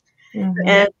caregivers.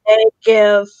 And they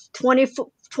give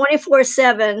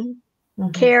 24/7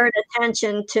 care and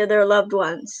attention to their loved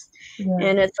ones.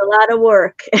 And it's a lot of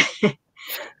work.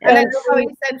 And I love how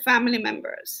you said family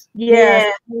members.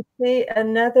 Yes. You see,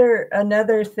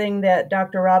 another thing that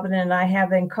Dr. Robin and I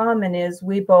have in common is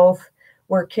we both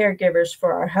were caregivers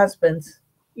for our husbands.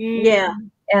 Yeah.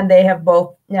 And they have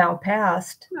both now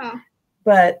passed. Oh.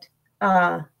 But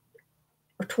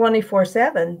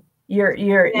 24/7, your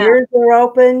ears are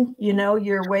open, you know,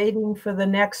 you're waiting for the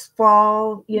next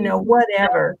fall, you know,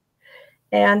 whatever.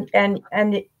 And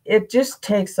it just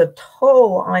takes a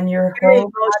toll on your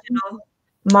whole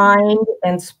mind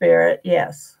and spirit.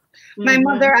 Yes. My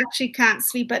mother actually can't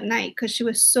sleep at night because she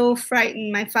was so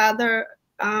frightened. My father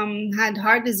had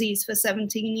heart disease for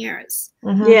 17 years.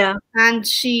 Yeah. And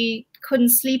she couldn't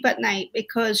sleep at night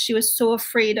because she was so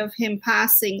afraid of him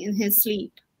passing in his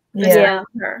sleep. Yeah.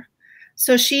 Her.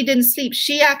 So she didn't sleep.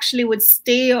 She actually would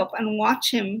stay up and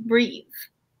watch him breathe.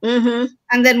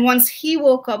 And then once he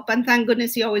woke up, and thank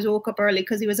goodness he always woke up early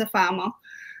because he was a farmer,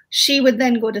 she would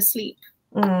then go to sleep.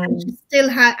 And she still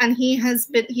had, and he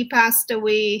passed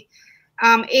away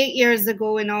 8 years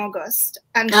ago in August,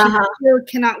 and she still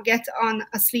cannot get on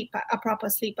a proper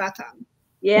sleep pattern.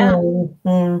 Yeah.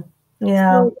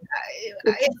 Yeah. So,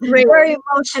 it's a very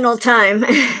emotional time.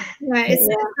 It's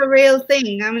a real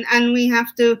thing. I mean, and we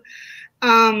have to,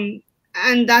 and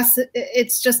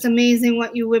it's just amazing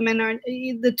what you women are,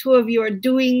 the two of you are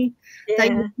doing, that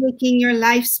you're taking your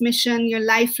life's mission, your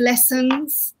life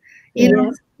lessons, you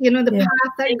know, the path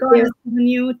that God has given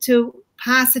you to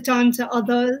pass it on to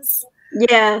others.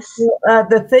 Yes.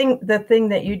 The thing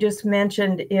that you just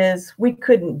mentioned is we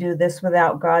couldn't do this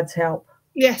without God's help.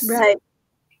 Yes. Right.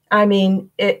 I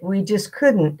mean, we just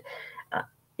couldn't.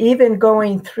 Even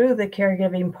going through the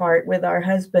caregiving part with our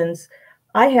husbands,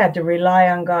 I had to rely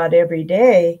on God every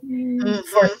day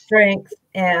for strength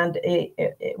and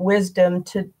wisdom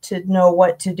to know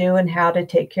what to do and how to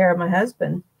take care of my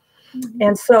husband.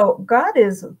 And so God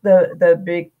is the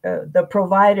big the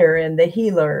provider and the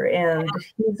healer, and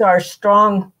He's our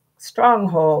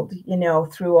stronghold, you know,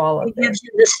 through all of this. He gives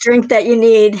you the strength that you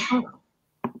need.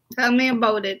 Tell me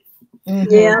about it.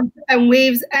 Yeah. And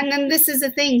waves. And then this is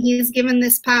the thing. He's given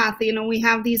this path. You know, we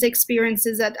have these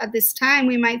experiences that at this time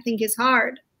we might think is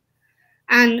hard.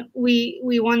 And we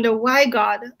wonder why,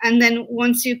 God. And then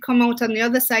once you come out on the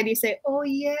other side, you say, oh,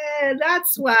 yeah,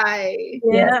 that's why.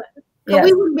 Yeah. But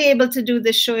we wouldn't be able to do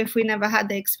this show if we never had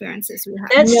the experiences we had.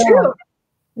 That's true.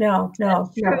 No.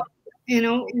 You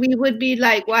know, we would be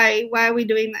like, why are we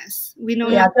doing this? We know.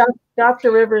 Yeah,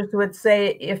 Dr. Rivers would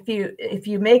say, if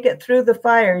you make it through the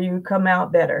fire, you come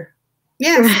out better.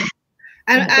 Yes.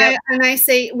 And I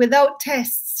say, without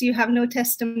tests, you have no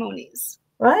testimonies.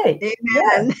 Right.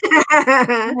 Amen.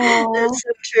 That's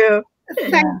so true.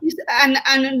 Thank you.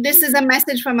 And this is a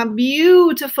message from a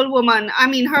beautiful woman. I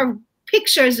mean, her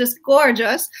picture is just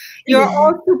gorgeous. You're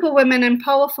all super women and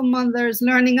powerful mothers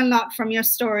learning a lot from your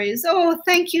stories. Oh,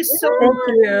 thank you so much.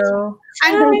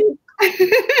 Thank you. And she's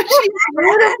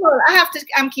beautiful.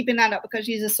 I'm keeping that up because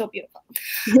she's just so beautiful.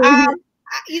 That's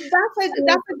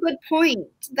a good point.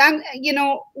 Then, you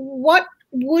know, what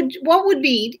would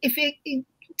be if it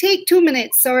take 2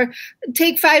 minutes or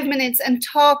take 5 minutes and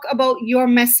talk about your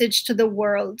message to the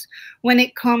world when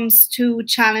it comes to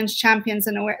challenge champions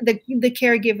and the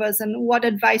caregivers, and what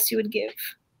advice you would give?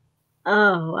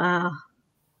 Oh, wow.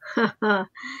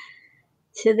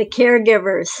 To the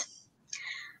caregivers.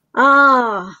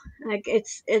 Oh, like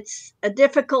it's a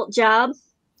difficult job,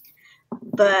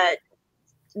 but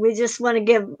we just want to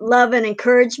give love and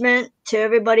encouragement to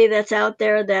everybody that's out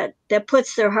there that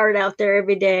puts their heart out there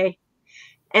every day.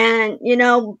 And, you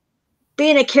know,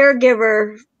 being a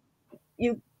caregiver,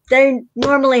 they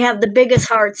normally have the biggest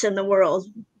hearts in the world,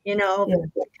 you know,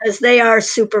 because they are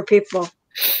super people,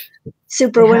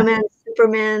 super women, super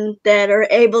men that are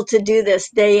able to do this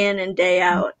day in and day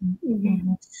out.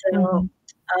 So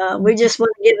we just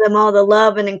want to give them all the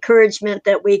love and encouragement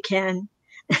that we can.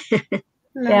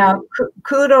 Yeah,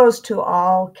 kudos to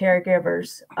all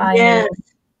caregivers. I mean,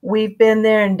 we've been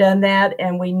there and done that,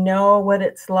 and we know what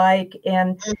it's like.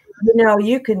 And you know,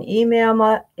 you can email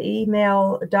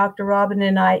Dr. Robin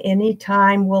and I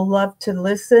anytime. We'll love to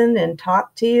listen and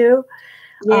talk to you.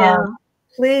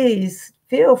 Please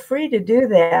feel free to do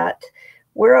that.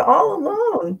 We're all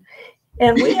alone,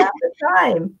 and we have the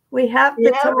time. We have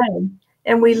the time,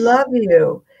 and we love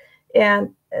you,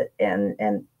 and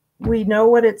we know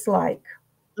what it's like.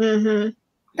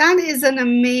 That is an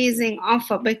amazing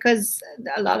offer because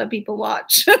a lot of people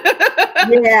watch.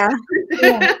 Yeah.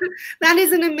 Yeah. That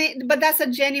is an amazing, but that's a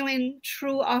genuine,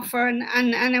 true offer, and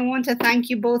I want to thank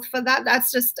you both for that.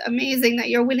 That's just amazing that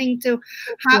you're willing to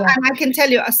have. Yeah. And I can tell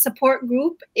you, a support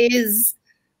group is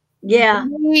Yeah.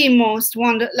 the most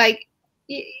like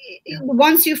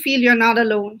once you feel you're not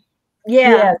alone. Yeah.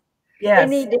 Yes. They Yes.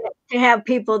 need to have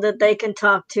people that they can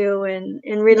talk to and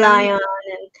rely on,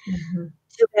 and Mhm.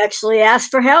 to actually ask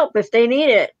for help if they need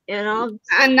it, you know.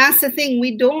 And that's the thing,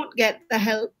 we don't get the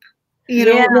help, you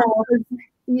Yeah. know.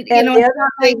 You And know, the it's other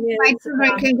not like thing my is,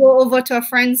 children can go over to a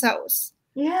friend's house.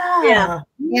 yeah.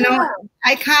 You know,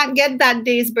 I can't get that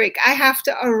day's break. I have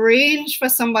to arrange for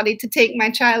somebody to take my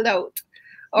child out,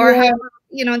 or Yeah. have,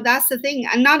 you know, that's the thing.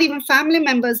 And not even family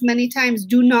members many times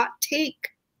do not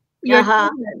take your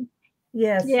children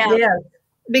Yes. Yeah. Yes.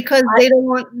 because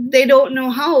they don't know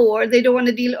how, or they don't want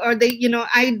to deal, or they, you know,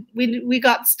 we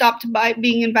got stopped by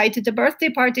being invited to birthday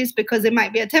parties because there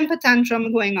might be a temper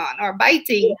tantrum going on or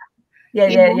biting. Yeah.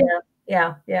 you Yeah. know?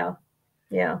 Yeah. Yeah.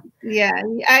 Yeah.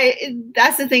 Yeah,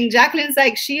 that's the thing. Jacqueline's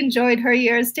like, she enjoyed her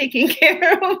years taking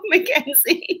care of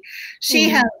Mackenzie. She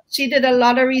Mhm. helped. She did a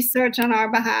lot of research on our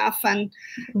behalf, and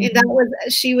that was,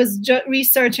 she was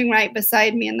researching right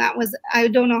beside me, and that was, I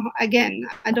don't know. Again,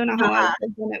 I don't know how I would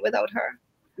have done it without her.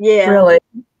 Yeah. Really.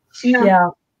 No, Yeah.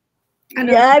 I don't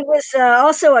Yeah, I was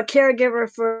also a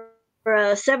caregiver for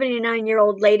a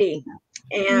 79-year-old lady,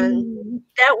 and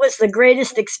that was the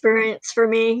greatest experience for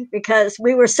me because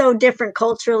we were so different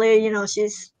culturally. You know,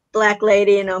 she's black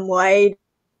lady and I'm white,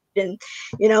 and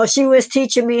you know, she was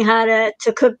teaching me how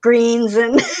to cook greens,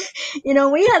 and you know,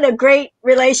 we had a great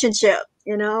relationship.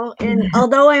 You know, and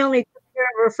although I only took care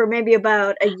of her for maybe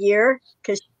about a year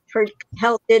because her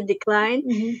health did decline.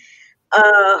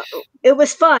 It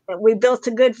was fun. We built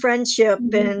a good friendship,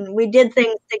 and we did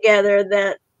things together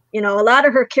that, you know, a lot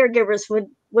of her caregivers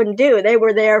wouldn't do. They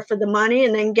were there for the money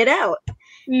and then get out.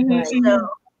 Right.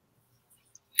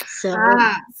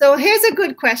 So here's a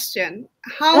good question.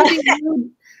 How do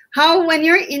you, when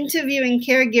you're interviewing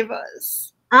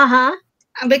caregivers,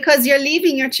 because you're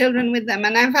leaving your children with them,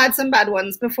 and I've had some bad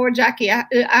ones before, Jackie, I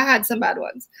had some bad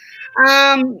ones.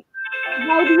 How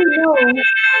do you know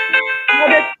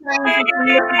what are signs you can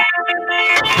look at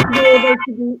to be able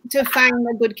to find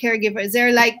a good caregiver? Is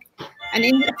there like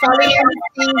an following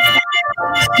instinct?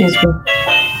 Excuse me.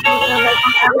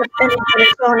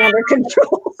 Phone under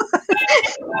control.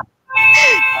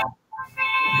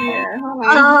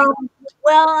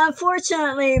 Well,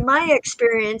 unfortunately, my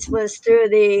experience was through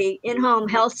the in-home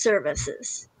health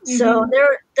services. So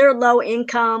they're low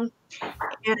income,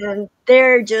 and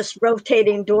they're just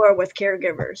rotating door with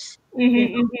caregivers. You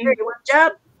know, here, you want a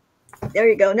job? There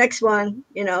you go. Next one.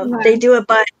 You know, they do it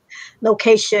by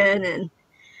location, and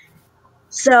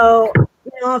so,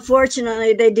 you know,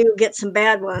 unfortunately, they do get some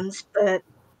bad ones. But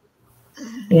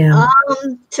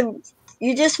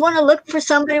you just want to look for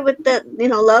somebody with that, you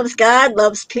know, loves God,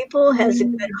 loves people, has a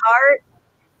good heart.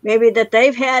 Maybe that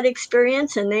they've had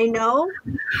experience and they know,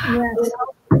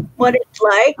 what it's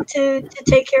like to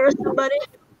take care of somebody,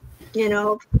 you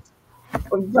know,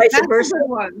 or vice versa.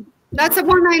 That's the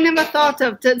one I never thought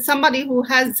of. To somebody who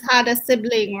has had a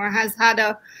sibling or has had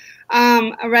a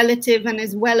relative and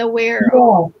is well aware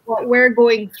of what we're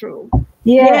going through.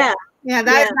 Yeah.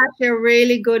 That's actually a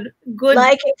really good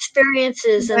like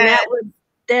experiences, and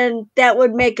that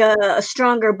would make a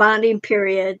stronger bonding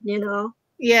period, you know.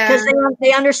 Yeah, because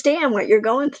they understand what you're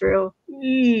going through.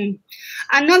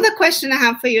 Another question I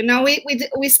have for you. Now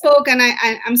we spoke, and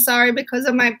I'm sorry, because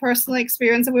of my personal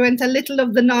experience, we went a little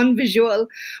of the non-visual,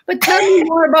 but tell me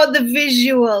more about the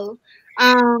visual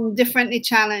differently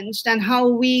challenged and how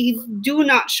we do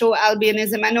not show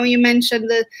albinism. I know you mentioned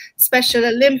the Special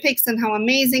Olympics and how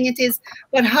amazing it is,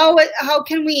 but how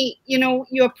can we, you know,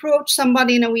 you approach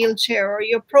somebody in a wheelchair, or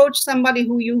you approach somebody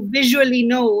who you visually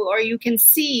know or you can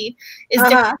see is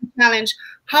different challenge.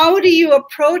 How do you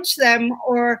approach them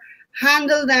or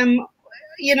handle them,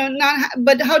 you know,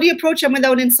 but how do you approach them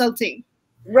without insulting?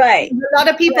 Right. A lot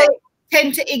of people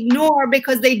tend to ignore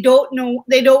because they don't know,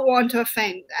 they don't want to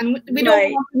offend, and we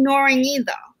don't want ignoring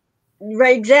either.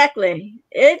 Right, exactly.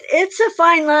 It's a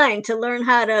fine line to learn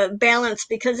how to balance,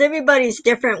 because everybody's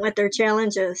different with their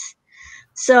challenges.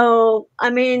 So,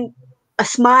 I mean, a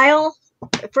smile,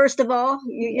 first of all,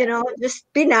 you know, just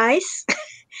be nice.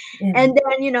 And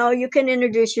then, you know, you can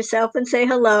introduce yourself and say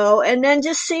hello, and then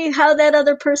just see how that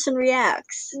other person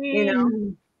reacts, you know.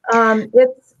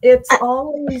 It's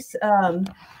always,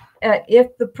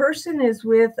 if the person is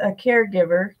with a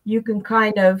caregiver, you can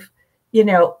kind of, you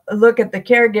know, look at the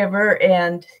caregiver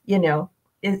and, you know,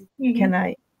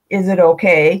 is it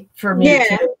okay for me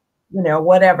to, you know,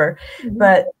 whatever.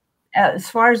 But as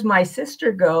far as my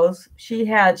sister goes, she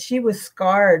was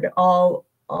scarred all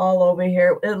over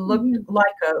here. It looked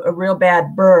like a real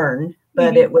bad burn,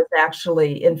 but it was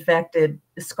actually infected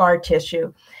scar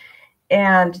tissue.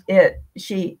 And it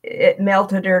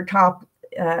melted her top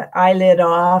eyelid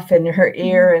off and her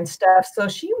ear and stuff. So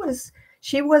she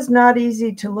was not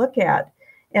easy to look at.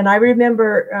 And I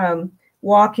remember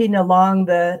walking along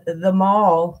the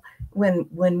mall when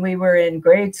we were in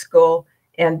grade school,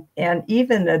 and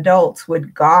even adults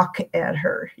would gawk at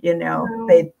her, you know,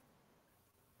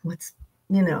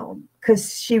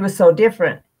 because she was so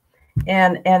different.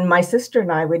 And my sister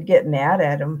and I would get mad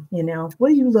at them, you know,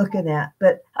 what are you looking at?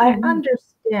 But I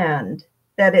understand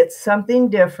that it's something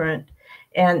different,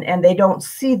 and they don't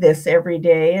see this every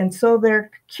day, and so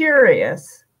they're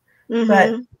curious.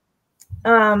 But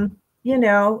you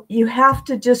know, you have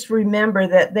to just remember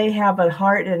that they have a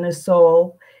heart and a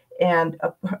soul, and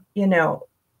you know,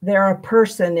 they're a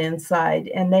person inside,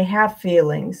 and they have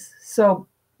feelings. So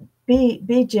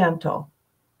be gentle.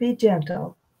 Be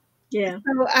gentle. Yeah.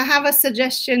 So I have a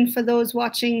suggestion for those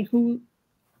watching who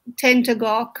tend to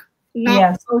gawk,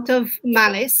 not out of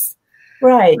malice.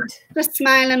 Right. Just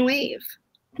smile and wave.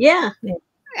 Yeah.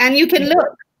 And you can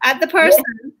look at the person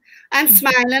and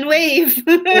smile and wave.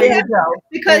 There you go.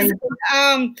 Because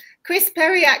Chris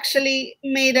Perry actually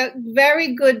made a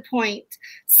very good point.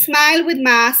 Smile with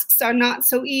masks are not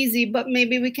so easy, but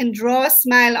maybe we can draw a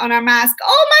smile on our mask.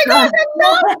 Oh my God,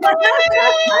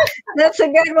 that's a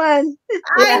good one.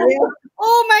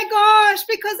 Oh my gosh,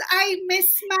 because I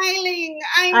miss smiling.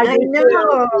 I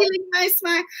know. Feeling my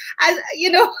smile. As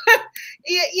you know,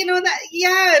 you know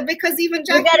that, because even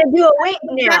Jackie, you got to do a wink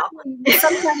now.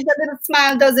 Sometimes a little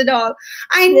smile does it all.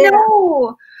 I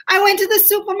know. I went to the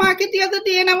supermarket the other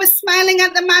day and I was smiling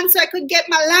at the man so I could get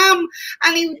my lamb,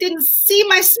 and he didn't see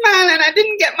my smile and I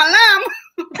didn't get my lamb.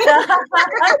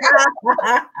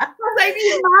 Like,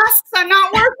 these masks are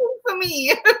not working for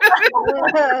me.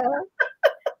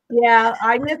 Yeah,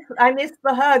 I miss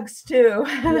the hugs too.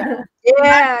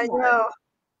 I know.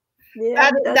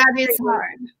 Yeah, that is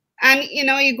hard. And you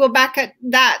know, you go back at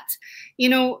that, you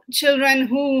know, children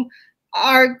who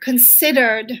are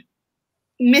considered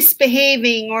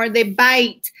misbehaving or they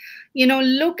bite, you know,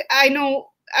 look, I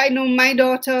know my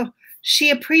daughter,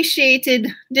 she appreciated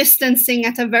distancing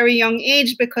at a very young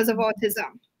age because of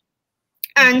autism.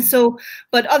 And so,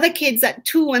 but other kids at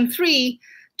 2 and 3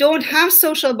 don't have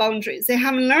social boundaries. They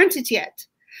haven't learned it yet.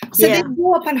 So they'd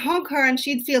go up and hug her and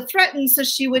she'd feel threatened, so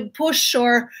she would push,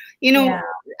 or, you know,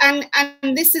 and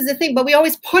this is the thing, but we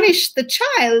always punish the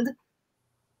child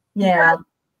that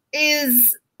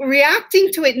is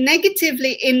reacting to it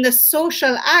negatively in the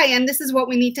social eye. And this is what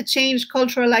we need to change,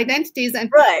 cultural identities.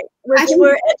 And which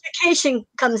where education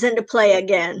comes into play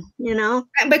again, you know,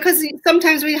 because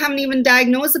sometimes we haven't even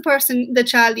diagnosed the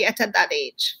child yet at that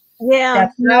age.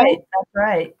 That's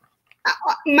right.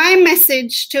 My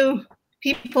message to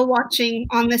people watching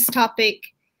on this topic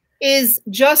is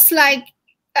just like,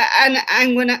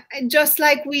 just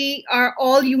like we are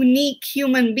all unique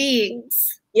human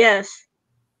beings. Yes.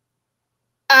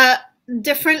 A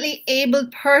differently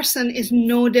abled person is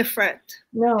no different.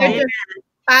 No. They're just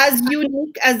as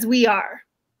unique as we are.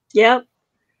 Yep.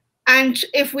 And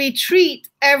if we treat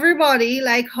everybody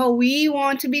like how we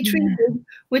want to be treated,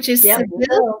 which is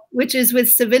civil, which is with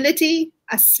civility,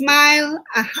 a smile,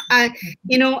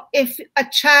 you know, if a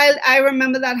child, I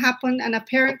remember that happened, and a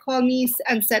parent called me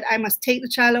and said, I must take the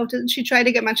child out. And she tried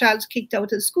to get my child kicked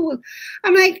out of school.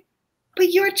 I'm like,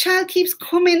 but your child keeps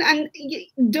coming, and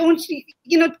don't,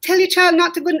 you know, tell your child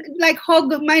not to go, like,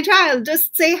 hug my child.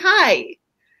 Just say hi.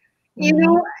 You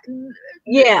know,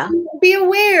 be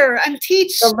aware and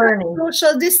teach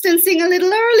social distancing a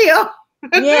little earlier.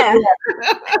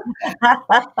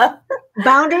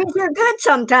 Boundaries are good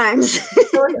sometimes.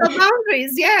 The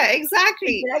boundaries,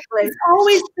 exactly. It's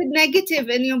always the negative,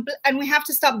 and we have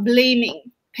to stop blaming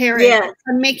parents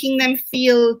and making them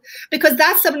feel, because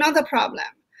that's another problem.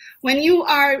 When you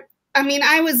are, I mean,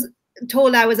 I was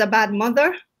told I was a bad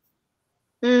mother.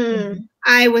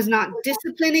 I was not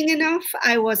disciplining enough.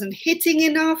 I wasn't hitting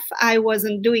enough. I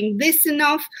wasn't doing this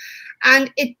enough.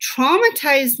 And it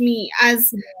traumatized me and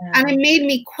it made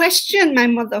me question my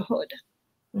motherhood.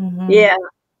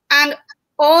 And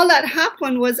all that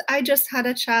happened was I just had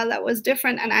a child that was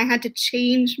different, and I had to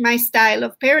change my style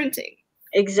of parenting.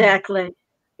 Exactly.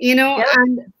 You know,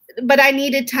 but I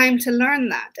needed time to learn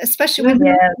that, especially when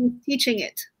I was teaching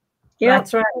it.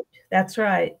 That's right. That's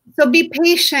right. So be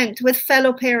patient with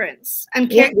fellow parents and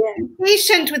be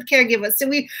patient with caregivers. So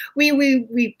we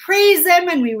praise them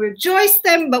and we rejoice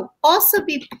them, but also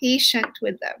be patient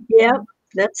with them. Yep,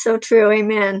 that's so true.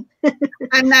 Amen.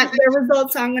 And that their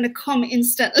results aren't going to come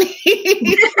instantly.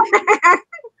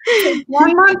 Take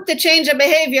 1 month to change a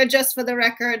behavior, just for the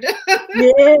record.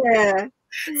 Yeah.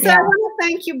 So I want to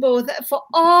thank you both for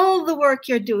all the work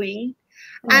you're doing.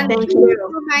 And thank please you.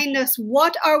 remind us,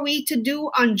 what are we to do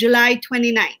on July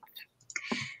 29th?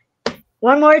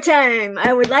 One more time.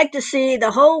 I would like to see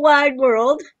the whole wide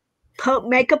world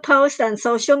make a post on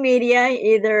social media,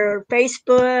 either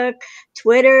Facebook,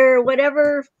 Twitter,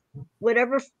 whatever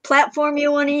platform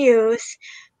you want to use,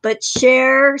 but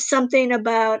share something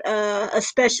about a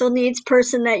special needs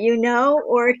person that you know,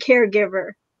 or a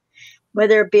caregiver,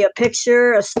 whether it be a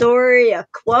picture, a story, a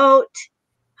quote,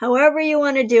 however you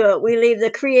want to do it. We leave the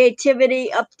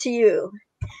creativity up to you.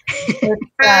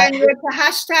 And with the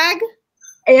hashtag?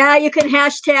 Yeah, you can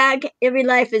hashtag Every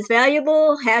Life is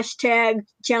Valuable, hashtag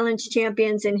Challenge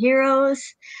Champions and Heroes.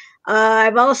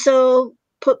 I've also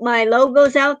put my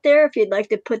logos out there. If you'd like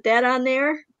to put that on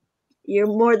there, you're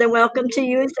more than welcome to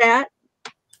use that.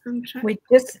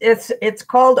 It's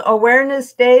called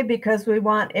Awareness Day because we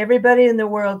want everybody in the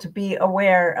world to be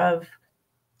aware of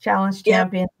Challenge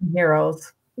Champions and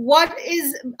Heroes. What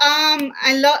is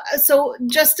so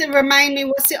just to remind me,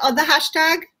 what's the other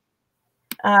hashtag?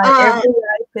 Every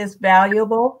life is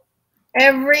valuable.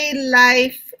 Every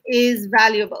life is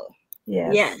valuable.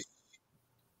 Yes. Yes.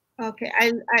 Okay.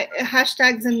 I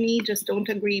hashtags and me just don't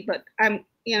agree, but I'm,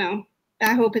 I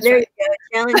hope it's there right. You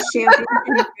go. Challenge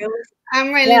Champions.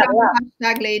 I'm really not a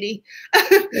hashtag lady.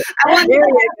 I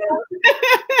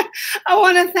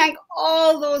want to thank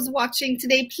all those watching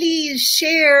today. Please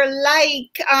share,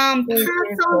 like, pass on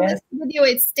this video.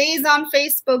 It stays on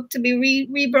Facebook to be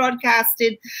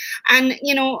rebroadcasted. And,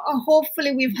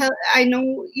 hopefully we've helped. I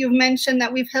know you've mentioned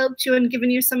that we've helped you and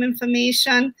given you some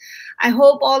information. I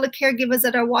hope all the caregivers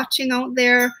that are watching out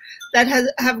there that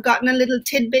have gotten a little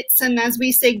tidbits and, as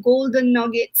we say, golden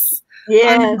nuggets.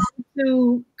 Yes.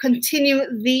 To continue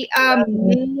the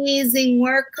amazing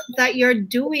work that you're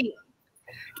doing.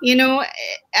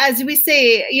 As we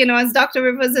say, as Dr.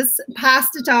 Rivers has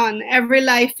passed it on, every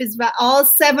life is all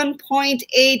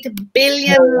 7.8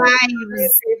 billion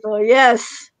lives. People,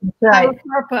 yes. Have a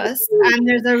purpose, and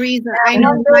there's a reason. I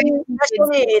know special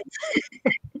needs.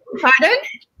 Pardon?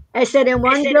 I said in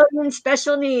 1 billion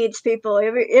special needs people.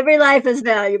 Every life is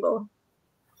valuable.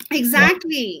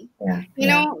 Exactly.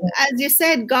 As you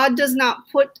said, God does not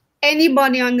put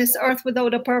anybody on this earth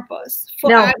without a purpose.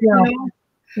 No.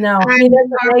 He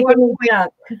doesn't make any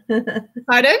junk.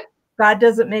 Pardon? God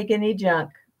doesn't make any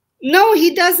junk. No,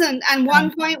 he doesn't. And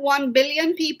 1.1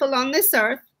 billion people on this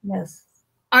earth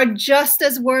are just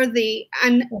as worthy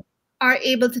and are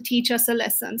able to teach us a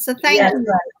lesson. So thank you.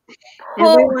 Right.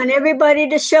 And we want everybody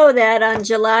to show that on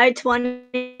July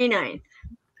 29th.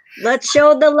 Let's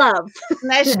show the love.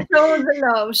 Let's show the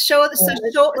love. So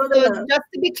just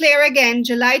to be clear again,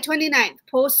 July 29th,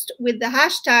 post with the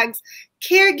hashtags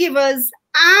caregivers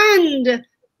and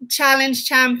challenge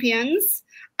champions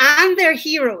and their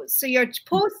heroes. So you're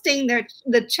posting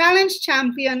the challenge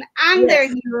champion and their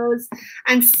heroes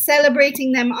and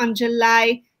celebrating them on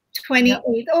July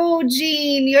 28th. Oh,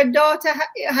 Jean, your daughter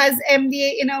has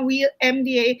MDA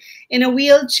in a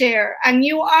wheelchair, and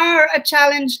you are a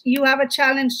challenge. You have a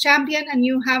challenge champion, and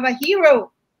you have a hero.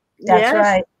 That's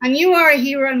right. And you are a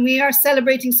hero, and we are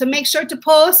celebrating. So make sure to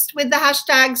post with the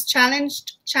hashtags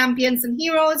challenged champions and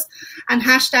heroes and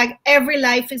hashtag every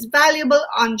life is valuable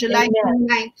on July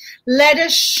 29th. Let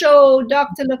us show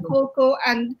Dr. Lococco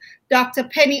and Dr.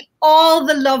 Penny all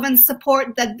the love and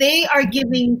support that they are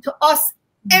giving to us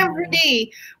every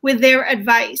day with their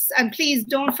advice. And please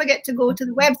don't forget to go to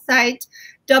the website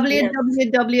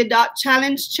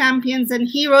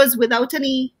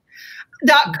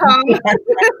www.challengechampionsandheroes.com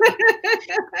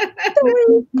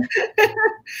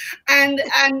and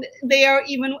they are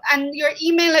even, and your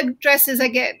email addresses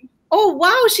again. Oh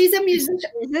wow, she's a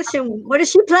musician. What does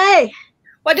she play?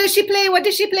 What does she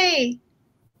play?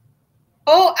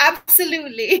 Oh,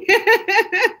 absolutely.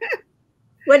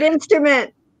 What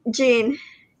instrument, Jean?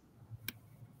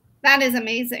 That is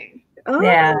amazing. Oh.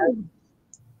 Yeah.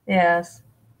 Yes.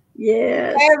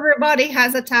 Yes. Everybody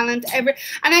has a talent. And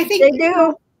I think they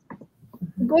do.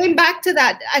 Going back to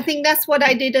that, I think that's what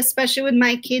I did, especially with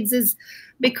my kids, is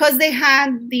because they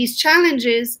had these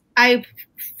challenges, I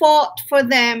fought for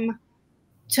them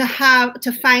to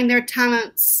find their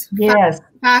talents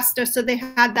faster, so they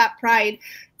had that pride.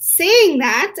 Saying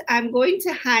that, I'm going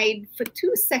to hide for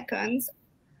 2 seconds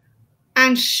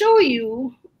and show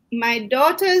you my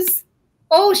daughter's,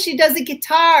 oh, she does a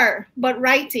guitar, but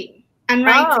writing and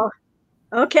writing.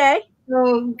 Oh, okay.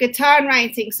 So guitar and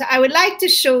writing. So I would like to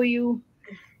show you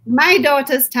my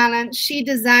daughter's talent. She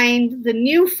designed the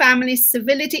new Family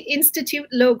Civility Institute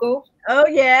logo. Oh,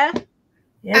 yeah.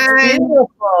 It's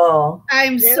beautiful.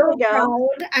 I'm There so we go.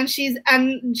 proud. And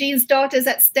Jean's daughter's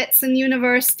at Stetson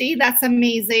University. That's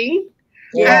amazing.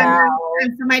 Yeah.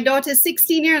 And so my daughter's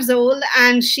 16 years old,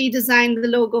 and she designed the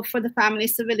logo for the Family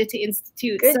Civility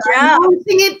Institute. Good so job. I'm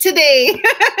launching it today.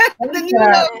 The new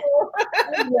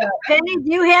logo. Penny,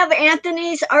 do you have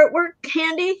Anthony's artwork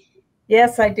handy?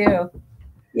 Yes, I do.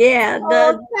 Yeah,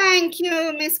 Thank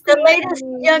you, Miss. the latest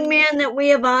young man that we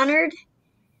have honored,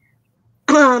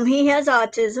 he has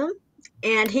autism,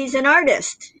 and he's an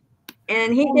artist.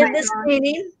 And he did this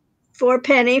painting for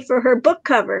Penny for her book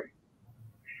cover.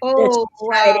 Oh,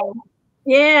 wow.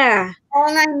 Yeah.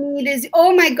 All I need is,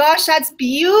 oh my gosh, that's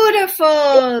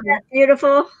beautiful. That's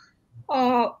beautiful.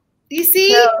 Oh, you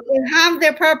see, they have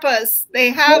their purpose. They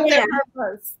have their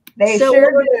purpose. They So sure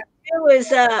what we're do. going to do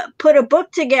is put a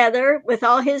book together with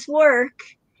all his work,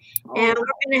 and we're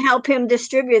going to help him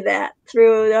distribute that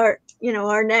through our,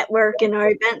 our network and our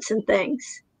events and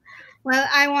things. Well,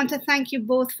 I want to thank you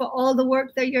both for all the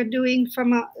work that you're doing from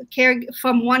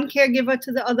one caregiver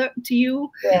to the other, to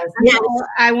you. Yes.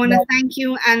 I want to thank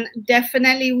you, and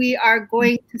definitely we are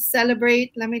going to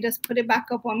celebrate. Let me just put it back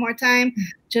up one more time.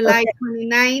 July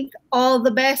 29th. All the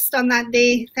best on that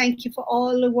day. Thank you for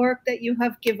all the work that you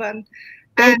have given.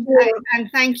 And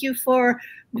thank you for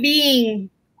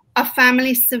being a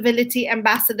Family Civility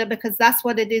ambassador, because that's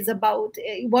what it is about.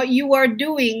 What you are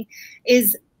doing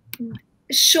is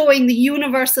showing the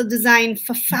universal design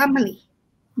for family.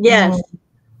 Yes.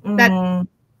 And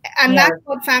that's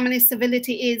what Family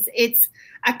Civility is. It's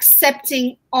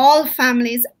accepting all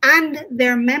families and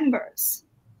their members.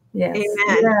 Yes.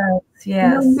 Amen.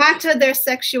 Yes. No matter their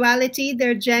sexuality,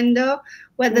 their gender,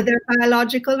 whether they're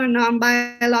biological or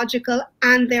non-biological,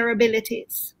 and their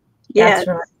abilities. Yes. That's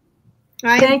right.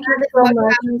 Right? Thank you so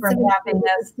much for having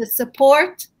us. To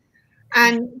support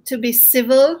and to be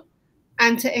civil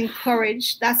and to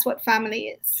encourage. That's what family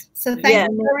is. So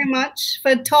thank you very much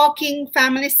for talking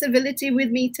Family Civility with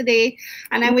me today.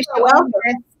 And I wish you all the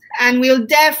best. And we'll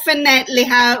definitely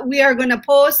we are going to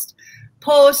post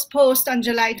on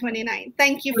July 29th.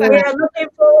 Thank you. We are looking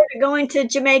forward to going to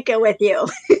Jamaica with you.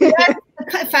 Yes,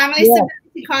 the Family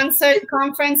Civility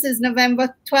Conference is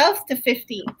November 12th to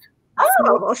 15th.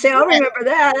 Oh, well, see, I'll remember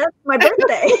that. That's my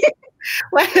birthday.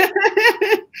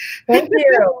 Thank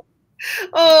you.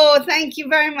 Oh, thank you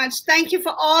very much. Thank you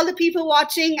for all the people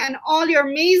watching and all your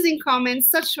amazing comments.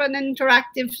 Such an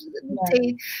interactive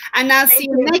day. And I'll see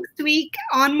you next week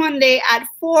on Monday at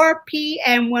 4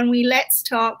 p.m. when we Let's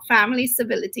Talk Family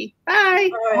Civility.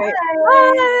 Bye. Right.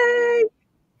 Bye.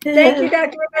 Thank you,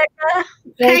 Dr. Rebecca.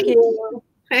 Thank you.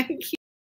 Thank you.